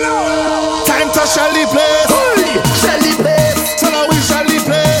 Time to shell the place. Shell the place. So now we shell the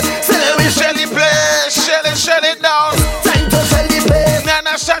place. Shell it, play. Shell it down. Time to shell the place.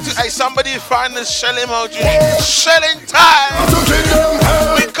 Nah, shout to. Hey, somebody find the shell emoji. Shelling time. To give them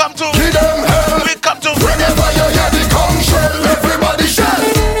hell. We come to. Give them hell. We come to. Whenever you hear the conch shell, everybody shell.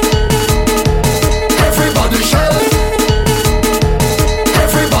 Everybody shell.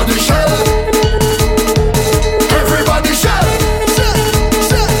 Everybody shell. Everybody shell.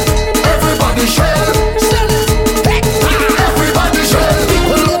 Everybody shell. Everybody shell.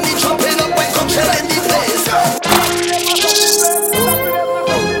 People only jumping up when conch shell in the place.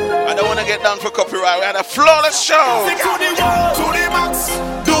 I don't wanna get done for copyright. We had a flawless show. To the max,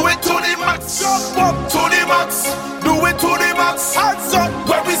 do it to the max. Jump up to the max, do it to the max. Hands up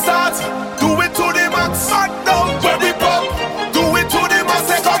where we start, do it to the max. Back down where we pop, do it to the max.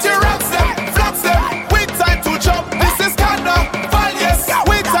 Take out your rocks them, flaps them. Wait time to jump, this is kinda fun, yes.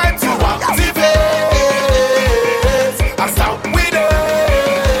 Wait time to activate. I start with it.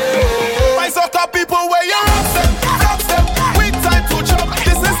 My soccer people where you rocks them, flaps them. Wait time to jump,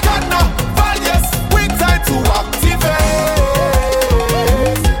 this is kinda fun, yes. Wait time to activate.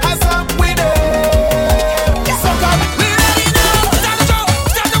 I start with it. Soccer.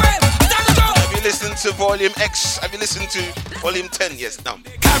 Have you listened to Volume X? Have you listened to Volume 10? Yes, no.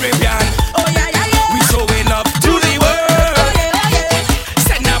 Caribbean. We showing love to the world.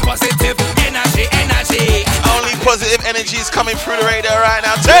 Send a positive energy, energy. Only positive energy is coming through the radio right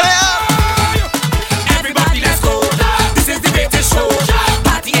now. Turn it up! Everybody, let's go. This is the greatest show.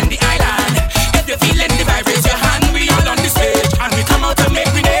 Party in the island. If you're feeling the vibe, raise your hand. We all on the stage, and we come out to make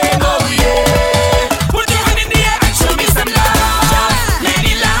we name. Oh yeah. Put your hand in the air and show me some love.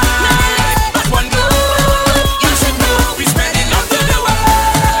 Lady love. But one go. You should know we spreading love to the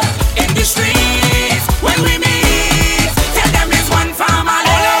world. In the streets, when we meet, tell them it's one family.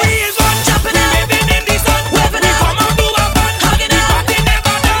 All we is one jumping and living in the sun. Waving it, come on, do a fun. Hugging it, party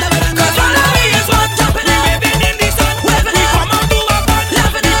never done. 'Cause all we is one jumping and living in the sun. Waving it, come on, do a fun.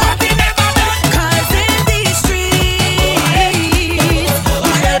 Loving it, party never done. 'Cause in these streets,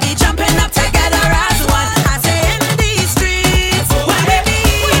 we'll be jumping up together as one. I say in these streets, when we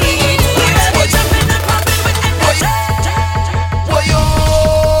meet, we'll be jumping and popping with energy. Woyo,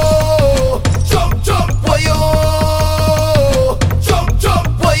 jump, jump, woyo, jump, jump,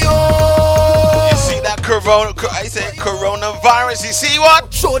 woyo. You see that I said coronavirus. You see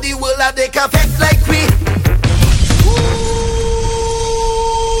what? Show the world that they can act like we.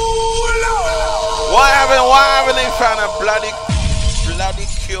 Why haven't they found a bloody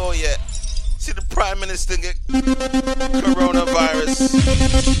cure yet? See the Prime Minister get coronavirus.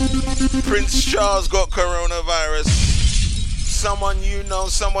 Prince Charles got coronavirus. Someone you know,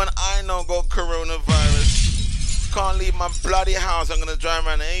 someone I know got coronavirus. Can't leave my bloody house. I'm gonna drive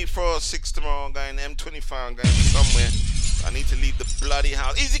around the A406 tomorrow. I'm going M25. I'm going somewhere. I need to leave the bloody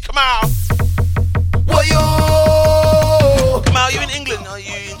house. Easy, come out. Woyo, Come out. You in England? Are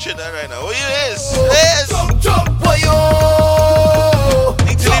you in Trinidad right now? Oh, you is. Yes. jump, jump, woyo.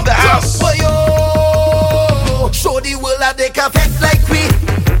 Need to leave the house. Woyo, show the world that they can act like we,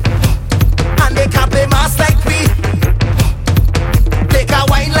 and they can play mass like we. They can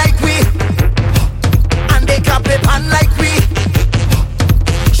wine like we, and they can play pan like we.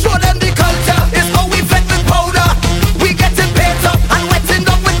 Show them the culture, it's how we fed with powder. We getting paid up and wetting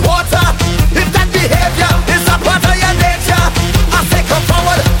up with water. If that behavior is a part of your nature, I say come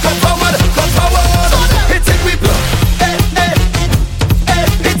forward, come forward, come forward. It's in we blood, eh, eh,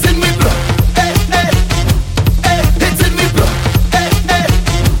 eh. It's in we blood, eh, eh, eh. It's in we blood, eh, eh,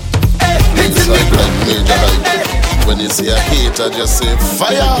 eh. It's in we blood, eh, eh. When you see a hater, just say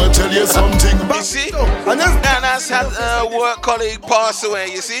fire. I'll tell you something. You see? Nana's had a work colleague pass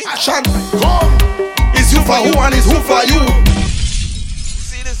away, you see? Action, come. It's you for who and it's who for you.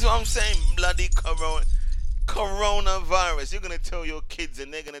 See, this is what I'm saying. Bloody coronavirus. You're going to tell your kids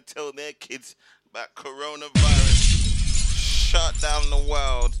and they're going to tell their kids about coronavirus. shut down the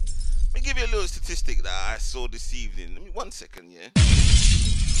world. Let me give you a little statistic that I saw this evening. Let me 1 second, yeah.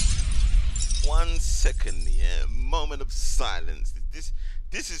 1 second, yeah. Moment of silence. This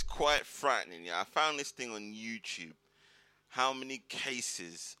is quite frightening, yeah. I found this thing on YouTube. How many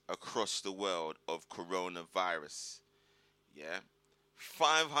cases across the world of coronavirus? Yeah.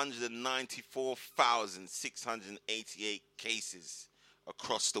 594,688 cases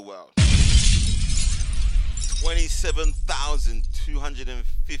across the world.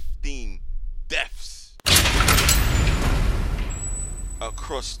 27,215 deaths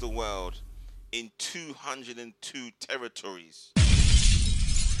across the world in 202 territories.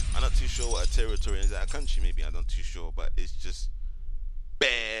 I'm not too sure what a territory is. A country maybe, I'm not too sure, but it's just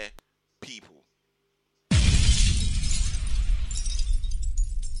bare people.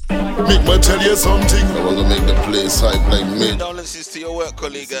 Make me tell you something. I want to make the place hype like me. Condolences to your work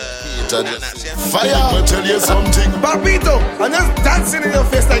colleague. Fire. Make me tell you something. Papito, and just dancing in your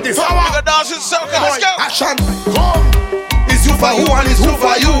face like this. We got dancing soca. Let's go. Action. Come. It's you for who and it's who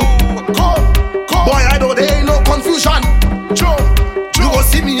for you. Come. Boy, I know there ain't no confusion. Jump. You go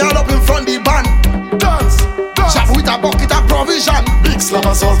see me all up in front the band. Dance. Chop with a bucket of provision. Big slab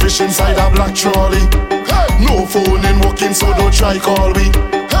of saltfish inside a black trolley. No phone in working, so don't try call me.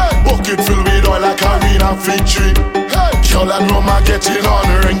 Bucket filled with oil like arena victory. Girl and mama getting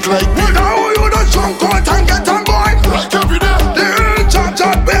on rink like me. But how you don't jump out and get on boy? Like every day. The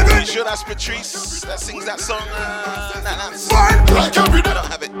chop baby. You sure that's Patrice that sings that song? Like every day. I don't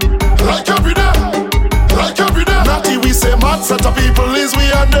have it. Like every day. Like every day. Natty we say mad set of people is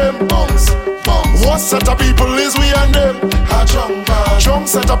we and them. Bounce. What set of people is we and them? A jump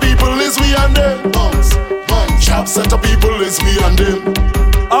set of people is we and them. Bounce. Chop set of people is we and them.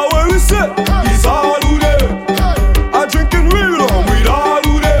 And when we say, it's all who there. I'm drinking real rum with all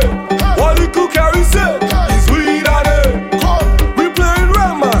who there. What the cook carry say, is we that there. We playing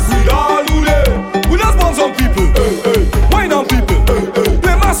Ramas with all who there. We just want some people, wine on people,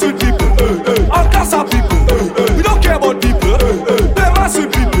 play mass with people, all casa people. We don't care about people, play mass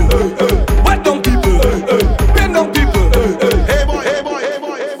with people, wet down people, bend down people. Hey boy.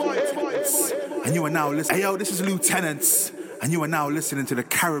 And you are now listening. Hey yo, this is Lieutenants. And you are now listening to the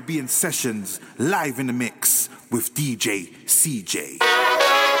Caribbean Sessions live in the mix with DJ CJ.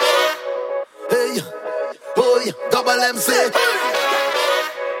 Hey, boy, double MC.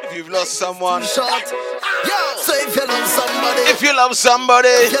 If you've lost someone, short. So if you love somebody, if you love somebody,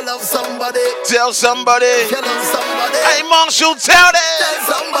 if you love somebody, tell somebody. If you love somebody, hey Marshall, tell them. Tell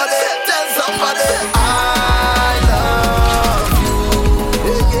somebody, tell somebody. I love you.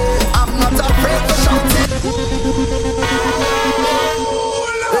 I'm not afraid to shout it.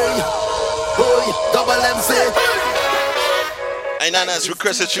 Double MC. Ain't nothing else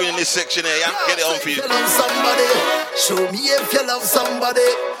requested you in this section here, yeah? Get it on for you. If you love somebody, show me if you love somebody.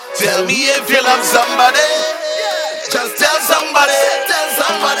 Tell me if you love somebody. Just tell somebody. Tell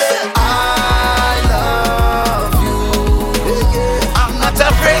somebody. I love you. I'm not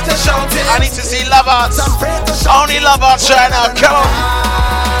afraid to shout it. I need to see love hearts. Only love hearts right now. Come on.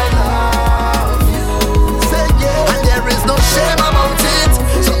 And there is no shame about it,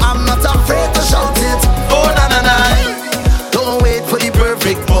 so I'm not afraid to shout it. Oh na na na. Don't wait for the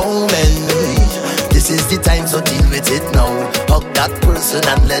perfect moment. This is the time, so deal with it now. Hug that person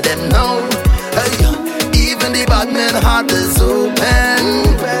and let them know. Hey, even the bad man heart is open.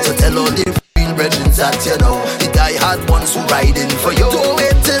 So tell all the real brethren that you know the die-hard ones who riding for you. Don't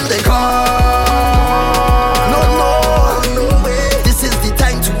wait till they come. No way. This is the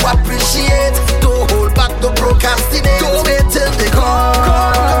time to appreciate. Don't hold back, don't procrastinate. Don't wait till they come.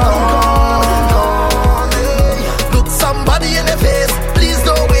 Look somebody in the face. Please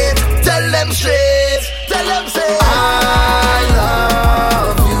don't wait. Tell them straight. Tell them say I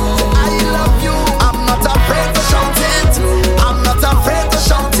love you. I love you. I'm not afraid to shout it. I'm not afraid to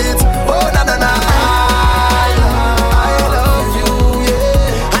shout it. Oh na na na. I love you.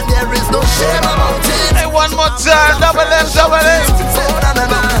 Yeah. And there is no shame about it. Hey, one more time. Double M. Oh na na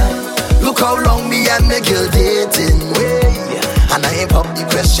na. Look how long me and my girl dating. And I ain't popped the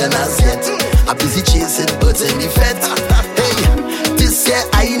question as yet. I'm busy chasing birds in the fed. Hey, this year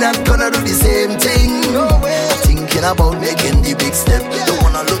I ain't not gonna do the same thing. I'm thinking about making the big step. Don't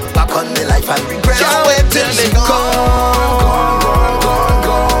wanna look back on my life and regret. Can't wait till they gone.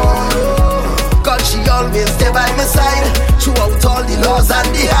 God, she always stay by my side throughout all the laws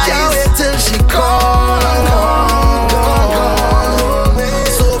and the highs. Can't wait till she gone.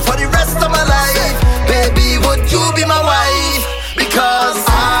 So for the rest of my life, baby, would you be my wife? Because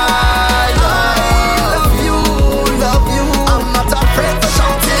I love you. I'm not afraid to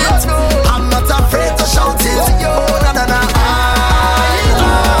shout it. I'm not afraid to shout it. Oh na na na.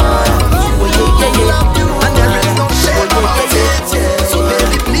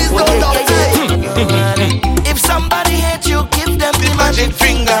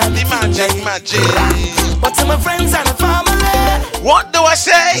 magic. But to my friends and the family, what do I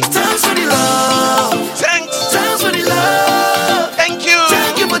say? thanks for the love. Thanks. Thanks for the love. Thank you.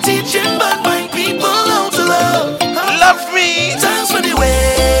 Thank you for teaching bad mind people how to love. Love me. Thanks for the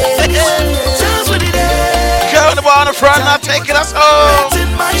way. Thanks for the day. Girl, the bar on the front, now taking us home.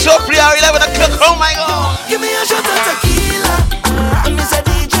 So free hour 11 o'clock. Oh my God. Give me a shot of tequila. And Mr.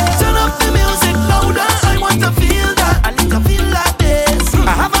 DJ, turn up the music louder. I want to feel that. I need to feel like this.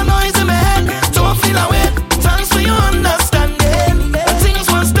 I have a noise in my head, so I feel away. Thanks for your understanding. When things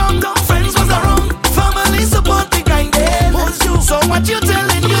was done, friends was around. Family support the grinding. So what you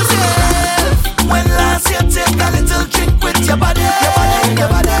telling yourself? When last you take a little drink with your body, your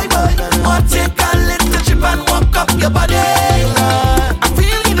body, boy. Or take a little chip and walk up your body. I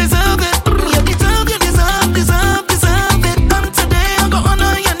feel you deserve it. You deserve it. And today I'm gonna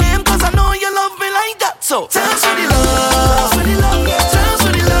honor your name, cause I know you love me like that. So thanks for the love. Thanks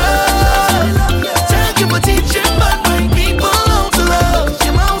for the love. Thank you for teaching bad mind people how to love.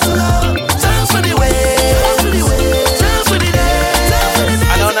 Thanks for the way. Thanks for the day.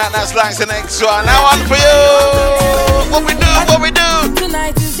 I know that's like the next one. Now on for you. What we do?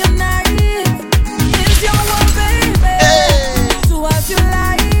 Tonight is your night. It's your one, baby. Do as you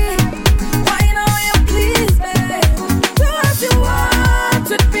like. Why know you please, baby? Do as you want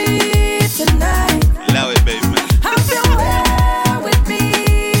with me tonight. Love it, baby. Have your way with me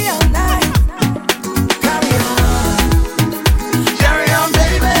all night. Carry on, baby. Carry on,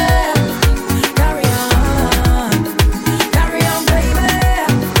 baby. Carry on.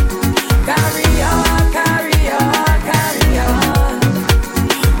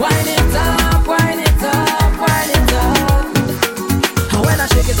 Wind it up. And when I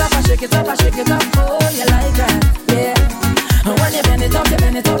shake it up, oh, you like that, yeah. And when you bend it up, I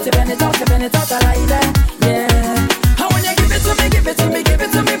like that, yeah. And when you give it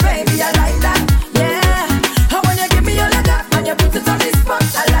to me, baby, I like that, yeah. And when you give me your leg up and you put it on the spot,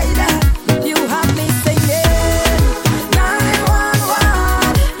 I like that. You have me singing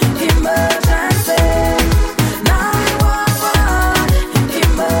 911 emergency, 911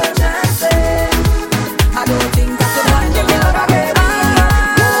 emergency. I don't think that's the one you will ever get.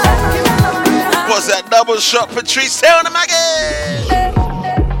 Was that double shot Patrice? Tell them again.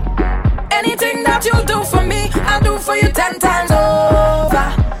 Anything that you do for me, I'll do for you 10 times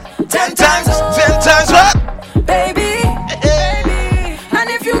over. 10 times what? Baby. And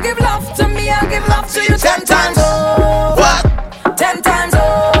if you give love to me, I'll give love to you 10 times over. What? 10 times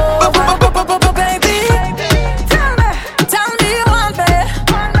over. Baby. Tell me you want me.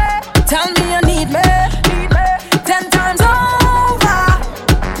 Tell me you need me. 10 times over.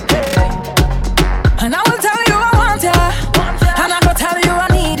 And I will tell you I want ya. And I will tell you I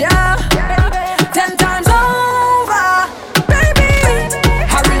need ya. 10 times over. Baby,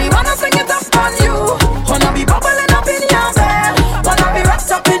 I really wanna sing it up on you. Wanna be bubbling up in your bed. Wanna be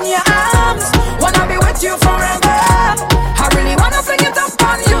wrapped up in your arms. Wanna be with you forever. I really wanna sing it up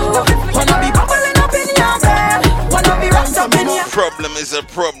on you. Wanna be bubbling up in your bed. Wanna be wrapped up in your Problem is a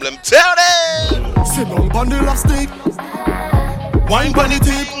problem. Tell them. Sit down on the love stick. Wine bunny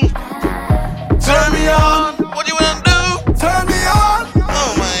thing. Turn me on. What do you wanna do? Turn me on.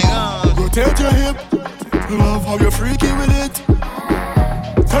 Oh my God. Rotate your hip. Love how you're freaky with it.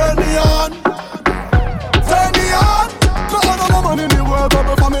 Turn me on. Turn me on. No other woman in the world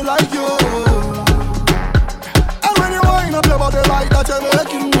but for me like you. And when you wind up your body like that, you're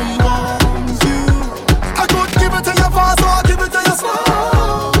making me want you. I could give it to you fast or I give it to you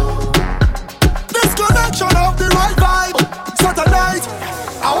slow. This connection of the right vibe. So tonight,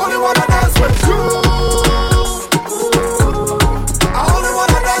 I only wanna dance with you. I only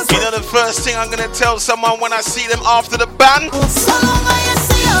wanna dance with You know the first thing I'm gonna tell someone when I see them after the band? So long as you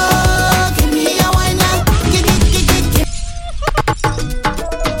see you, give me a wine now. Give me.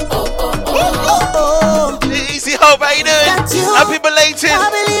 Oh. Easy Hope, how you doing? Happy belated. I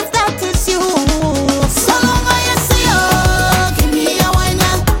believe that is you. So long as you see you, give me a wine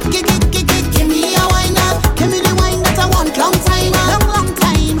now. Give me a wine now. Give me the wine that I want. Long time.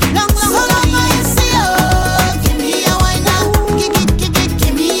 So long as you see you, give me a wine now. Give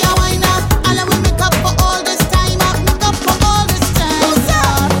me a wine now. And I will make up for all this time.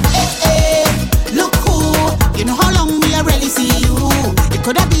 Hey, look who. You know how long we are really see you. It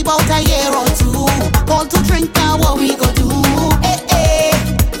could have been about a year or two. All to drink now, what we go do. Hey,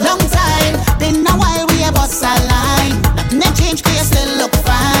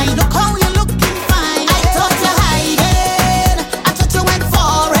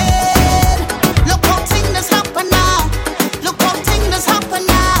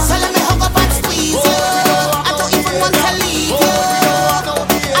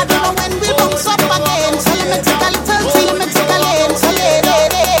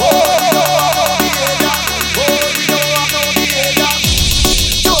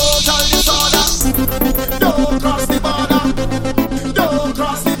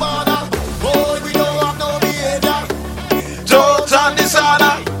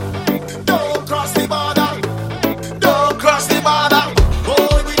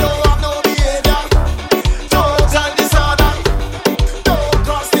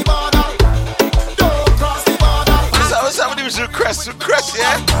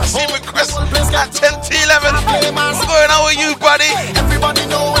 scene request at 10 to 11. What's going on with you, buddy? Everybody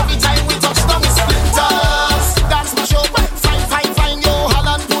know every time we touch down splinters. That's my show. Fine, fine, yo,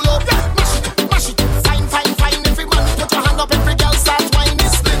 Holland pull up. Mash it, fine, fine. Every man put your hand up, every girl start whining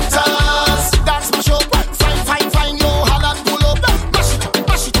splinters. That's my show. Fine, yo, Holland pull up. Mash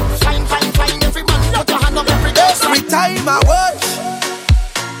it, fine. Every man put your hand up, every girl start. Every time I watch,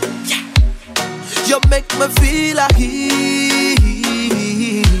 you make me feel a heat.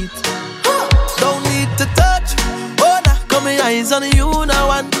 Don't need to touch. Oh, now got my eyes on you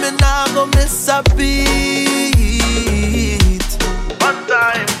now, and me now go miss a beat. One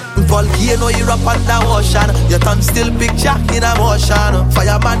time. Volcano, you're up under ocean. Your tongue still picture in a motion.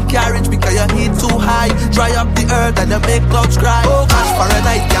 Fireman carriage because your heat too high. Dry up the earth and you make clouds cry. Oh gosh,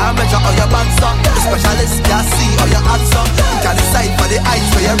 Fahrenheit can't measure how your back's up. The specialist can't see how your hands up. You can decide for the heights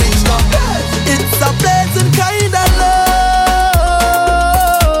where you reach up. It's a pleasant kind of love,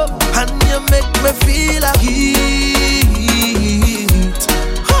 and you make me feel a heat.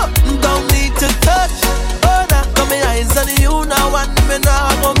 Don't need to touch. Oh, now got my eyes on you now, and me now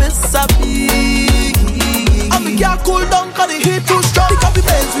go miss a beat. And we can't cool down 'cause the heat too strong. Because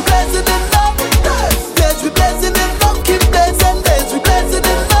we blazing in love. We blazing in love. Keep blazing, we blazing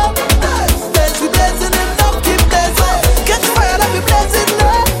in love. We blazing in love. Keep blazing. Catch fire, let me blaze in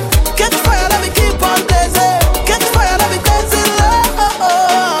love. Catch fire, let me keep on blazing. Catch fire, let me blazing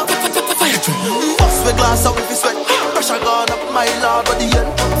love. Bust the glass out if you sweat. Pressure gone up, my lord, but the end.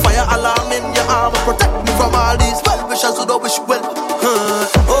 Fire alarm in your arm, protect me from all these well wishes who don't wish well.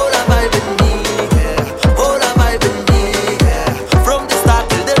 All have I been need, yeah. All have I been need, yeah. From the start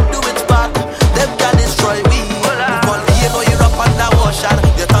till them do it back, them can destroy me. Volcano, you're up under ocean.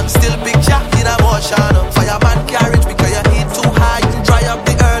 Your tongue still picture in a motion. Fireman carriage because your heat too high. Dry up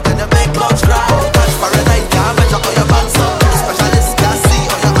the earth and you make clouds cry. Catch Fahrenheit can't measure how your back's up. The specialist can't see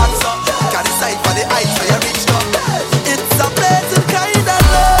how your hands up. You can decide for the heights where you reach up. It's a pleasant kind of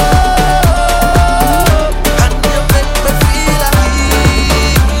love, and you make me feel a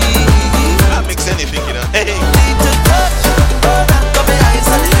heat. That makes anything, you know. Hey. Need to touch. Oh, now got my eyes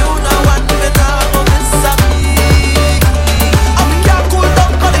on you now, and me now go miss a beat. And we can't cool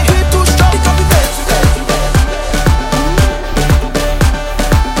down 'cause the heat too strong. Because we blaze.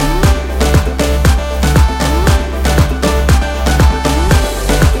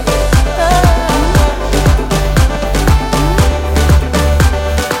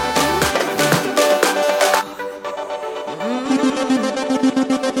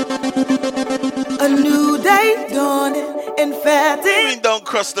 A new day dawning in You don't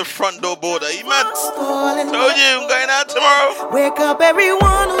cross the front door border, you mad? Told you I'm going out tomorrow. Wake up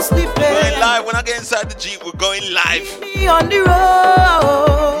everyone who's sleeping. We're live. When I get inside the Jeep, we're going live. Me on the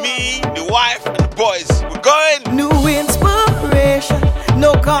road. Me, the wife, and the boys. We're going. New inspiration.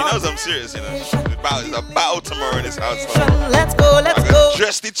 No He knows I'm serious, you know. It's a battle tomorrow in this house. Let's go.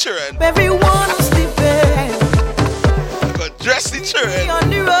 Dress the children. Everyone who's sleeping. I got dress the children. Me on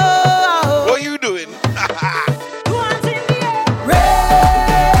the road. What are you doing?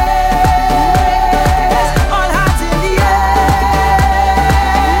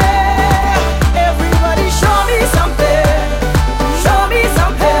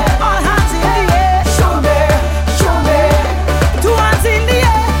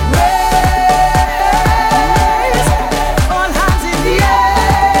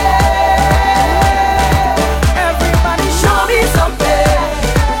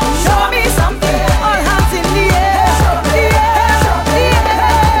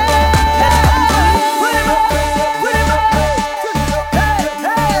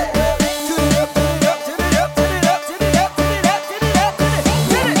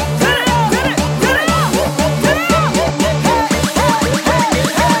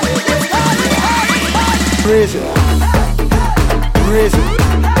 Raise it. Raise it.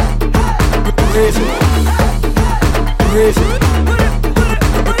 Raise it. Raise it.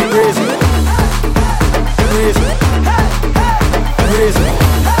 Raise it. Raise it.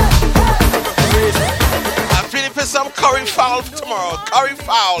 Raise it. I'm feeling for some curry fowl tomorrow. Curry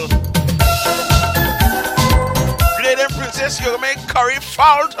fowl. Great and Princess, you're gonna make curry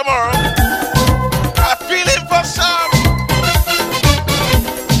fowl tomorrow. I'm feeling for some.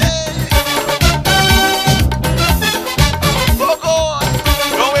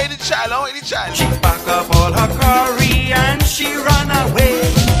 Child. She pack up all her curry and she run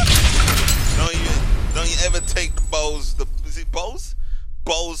away. Don't you ever take the bowls? Is it bowls?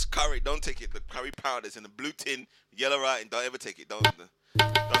 Bowls curry. Don't take it. The curry powder's in the blue tin, yellow writing. Don't ever take it. Don't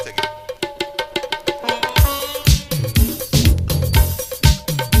take it.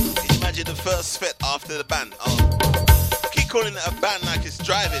 Imagine the first fet after the ban. Oh, kick calling it a ban like it's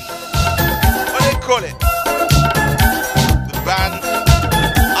driving. What do they call it? The ban,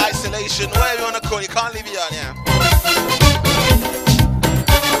 isolation, whatever you want to call it. You can't leave it on here.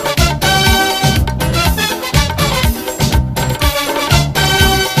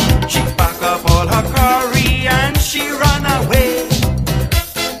 She pack up all her curry and she run away,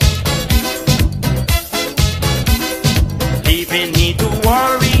 leaving me to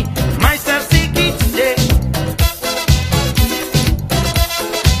worry myself sick each day.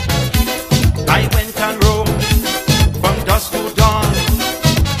 I went and roamed from dusk to dawn,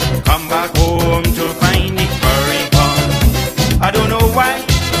 come back home to find the curry gone. I don't know why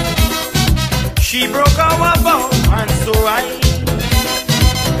she broke our vow, and so I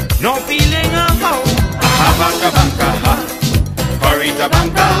no feeling of how. Ahabata banka ha, corita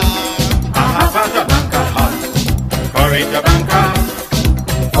banka. Ahabata banka ha, corita banka.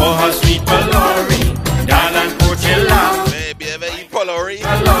 For her sweet Palori, darling Coachella. Baby, ever eat Palori?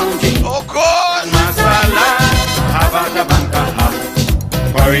 Alongi, oh God, masala. Ahabata banka ha,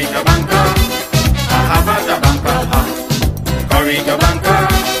 corita banka. Ahabata banka ha, corita banka.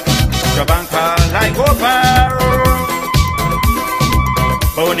 Jabanka like Oparo.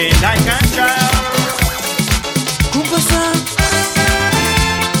 Bone like a child. Kumpasa.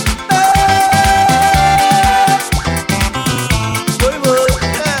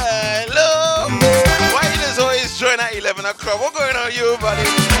 Hello. Why you just always join at 11 o'clock? What's going on with you, buddy?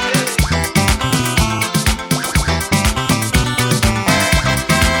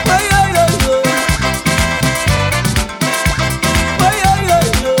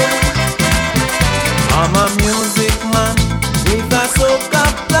 I'm a music man with a soca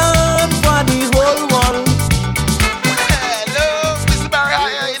plan for the whole world. Hello, Mr. Barry,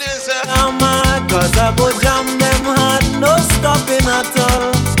 how you doing, sir? I'm mad 'cause I go jam them hard, no stopping at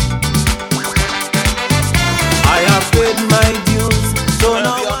all. I have paid my dues, so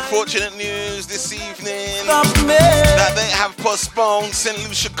now the unfortunate news this evening stop me. that they have postponed St.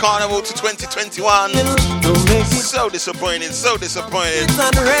 Lucia Carnival to 2021. So disappointed, so disappointed.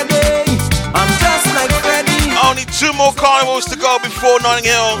 I'm ready. I'm just like Freddy. Only 2 more carnivals to go before Notting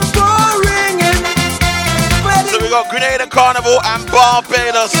Hill. So we got Grenada Carnival and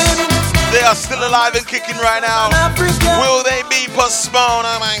Barbados. They are still alive and kicking right now. Will they be postponed?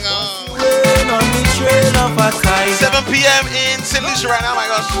 Oh my God. 7 p.m. in St. Lucia right now. Oh my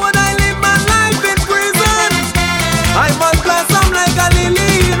gosh. Would I live my life in prison? I must blossom like a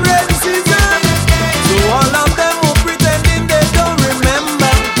lily in red season. So all of them who pretending they don't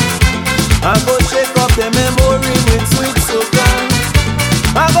remember, I go shake up the memory with sweet soca.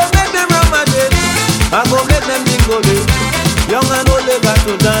 I go make them ramadan, I go make them bingo day. Young and old they got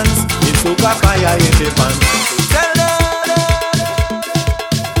to dance, in soca fire in the pan. Tell them.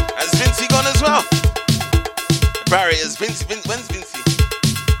 Has Vincy gone as well? Barry, is Vincy, when's Vincy?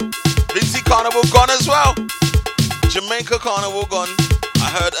 Vincy Carnival gone as well. Jamaica Carnival gone. I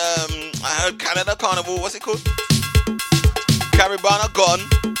heard Canada Carnival, what's it called? Caribana gone.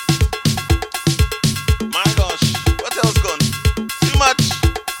 My gosh, what else gone? Too much.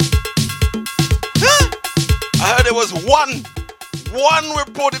 Huh? I heard there was one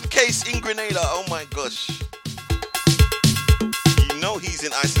reported case in Grenada. Oh my gosh. You know he's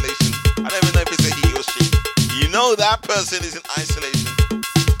in isolation. I don't even know if it's a he or she. You know that person is in isolation.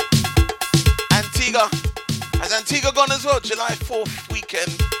 Antigua. Has Antigua gone as well? July 4th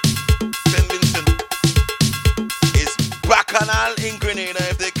weekend. St. Vincent is bacchanal in Grenada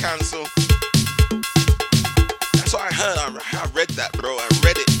if they cancel. That's what I heard. I read that, bro. I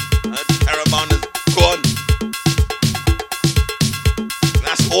read it. I heard Carabana's gone.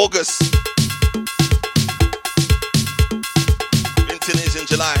 That's August. Vincent is in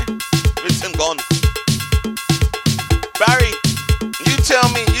July. Vincent gone. Barry, you tell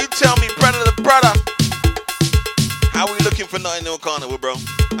me, brother to brother. How we looking for Notting Hill Carnival, bro?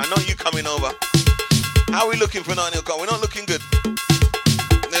 I know you coming over. How we looking for Notting Hill Carnival? We're not looking good.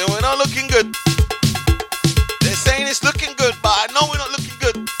 No, we're not looking good. They're saying it's looking good, but I know we're not looking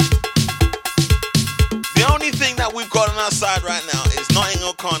good. The only thing that we've got on our side right now is Notting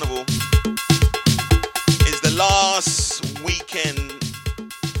Hill Carnival. Is the last weekend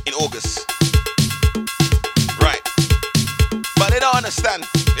in August. Right. But they don't understand.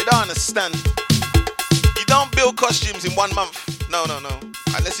 They don't understand. You don't build costumes in 1 month. No.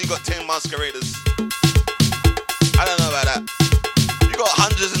 Unless you got 10 masqueraders. I don't know about that. You got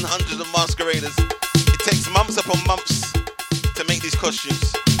hundreds and hundreds of masqueraders. It takes months upon months to make these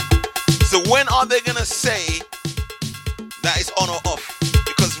costumes. So when are they gonna say that it's on or off?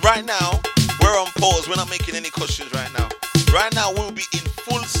 Because right now, we're on pause. We're not making any costumes right now. Right now, we'll be in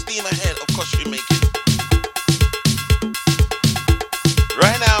full steam ahead of costume making.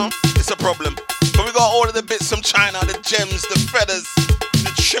 ordered the bits from China, the gems, the feathers,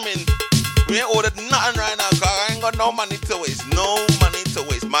 the trimming. We ain't ordered nothing right now, cause I ain't got no money to waste. No money to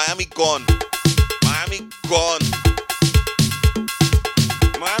waste. Miami gone. Miami gone.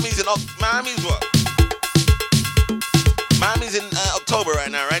 Miami's what? Miami's in October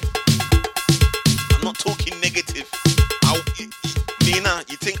right now, right? I'm not talking negative. Nina,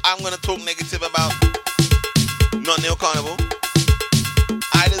 you think I'm gonna talk negative about Notting Hill Carnival?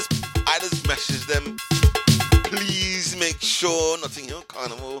 I just message them. Please make sure Notting Hill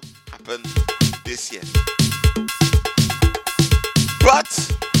Carnival happen this year. But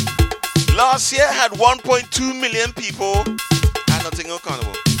last year had 1.2 million people at Notting Hill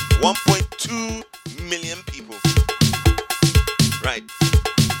Carnival. 1.2 million people. Right.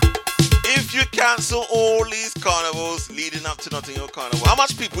 If you cancel all these carnivals leading up to Notting Hill Carnival, how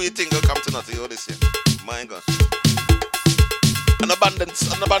much people you think will come to Notting Hill this year? My gosh. An abundance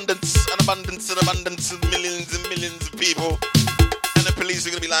of millions and millions of people. And the police are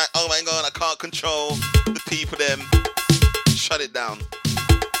going to be like, oh my God, I can't control the people them. Shut it down.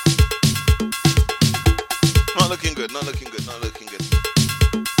 Not looking good.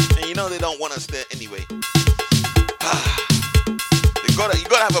 And you know they don't want us there anyway. You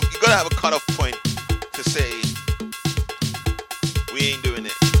gotta have a cutoff point to say we ain't doing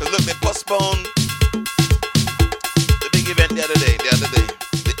it. Cause look, they postponed the big event the other day,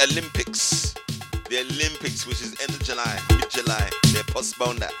 the Olympics, which is end of July, mid-July. They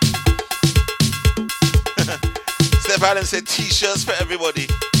postponed that. Steph Allen said T-shirts for everybody.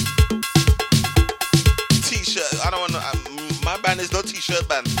 T-shirt. I don't want to. My band is no T-shirt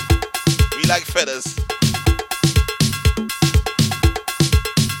band. We like feathers.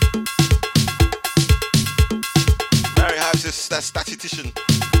 Barry House is a statistician.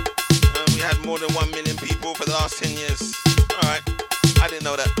 We had more than 1 million people for the last 10 years. Alright, I didn't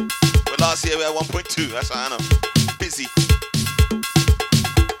know that. But last year we had 1.2, that's what I know. Busy.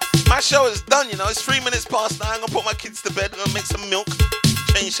 My show is done, you know. It's 3 minutes past 9. I'm gonna put my kids to bed, gonna make some milk,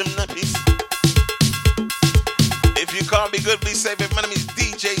 change some nappies. If you can't be good, be safe. My name is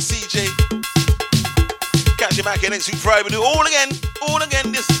DJ CJ. Catch you back here next week Friday. We do all again,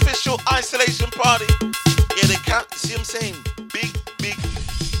 this special isolation party. Yeah, they can't, see what I'm saying? Big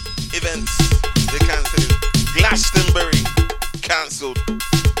events, they cancelled. Glastonbury, cancelled.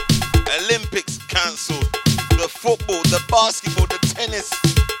 Olympics, cancelled. The football, the basketball, the tennis,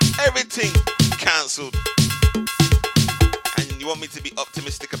 everything cancelled. And you want me to be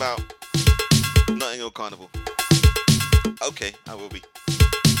optimistic about Notting Hill Carnival? Okay, I will be.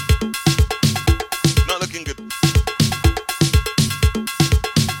 Not looking good.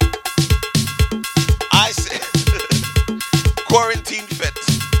 I said quarantine fete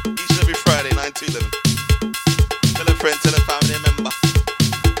each and every Friday, 9 to 11. Tell a friend, tell a family member.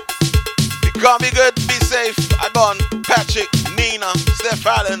 It can't be good, be safe. I gone. Patrick, Nina, Steph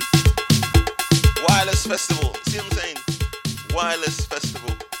Allen. Wireless Festival. See what I'm saying? Wireless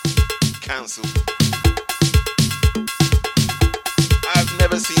Festival. Cancelled. I've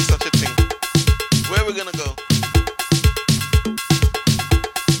never seen such a thing. Where are we gonna go?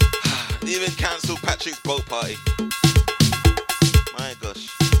 They even cancelled Patrick's boat party. My gosh.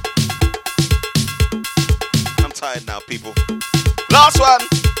 I'm tired now, people. Last one.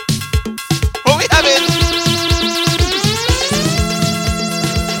 What we having?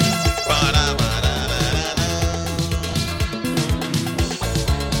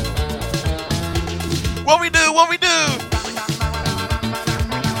 What we do?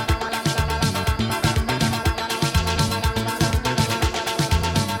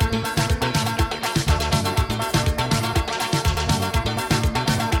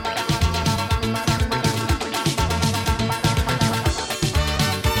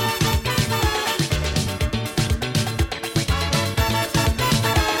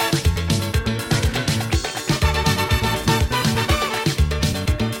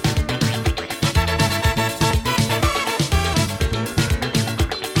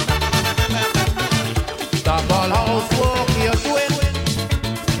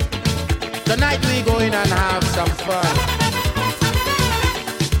 Tonight we go in and have some fun.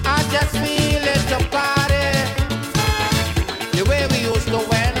 I just feel it to party the way we used to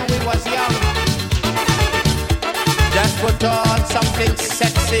when we was young. Just put on something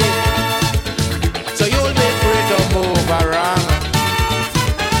sexy so you'll be free to move around.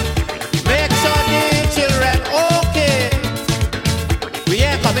 Make sure the children okay. We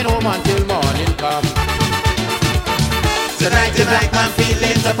ain't coming home until morning come. Tonight the black man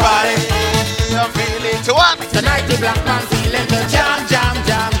feeling the party. I'm feeling to what? Tonight the black man feeling the jam, jam,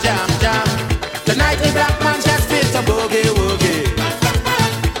 jam, jam, jam. Tonight the black man just feels the boogie, woogie.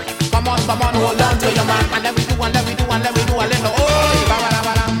 Come on, hold on to your man.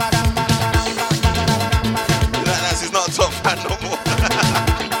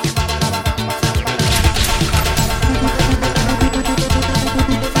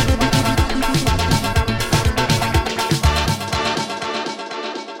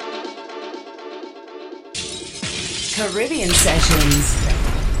 Caribbean Sessions.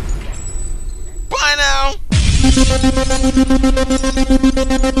 Bye now.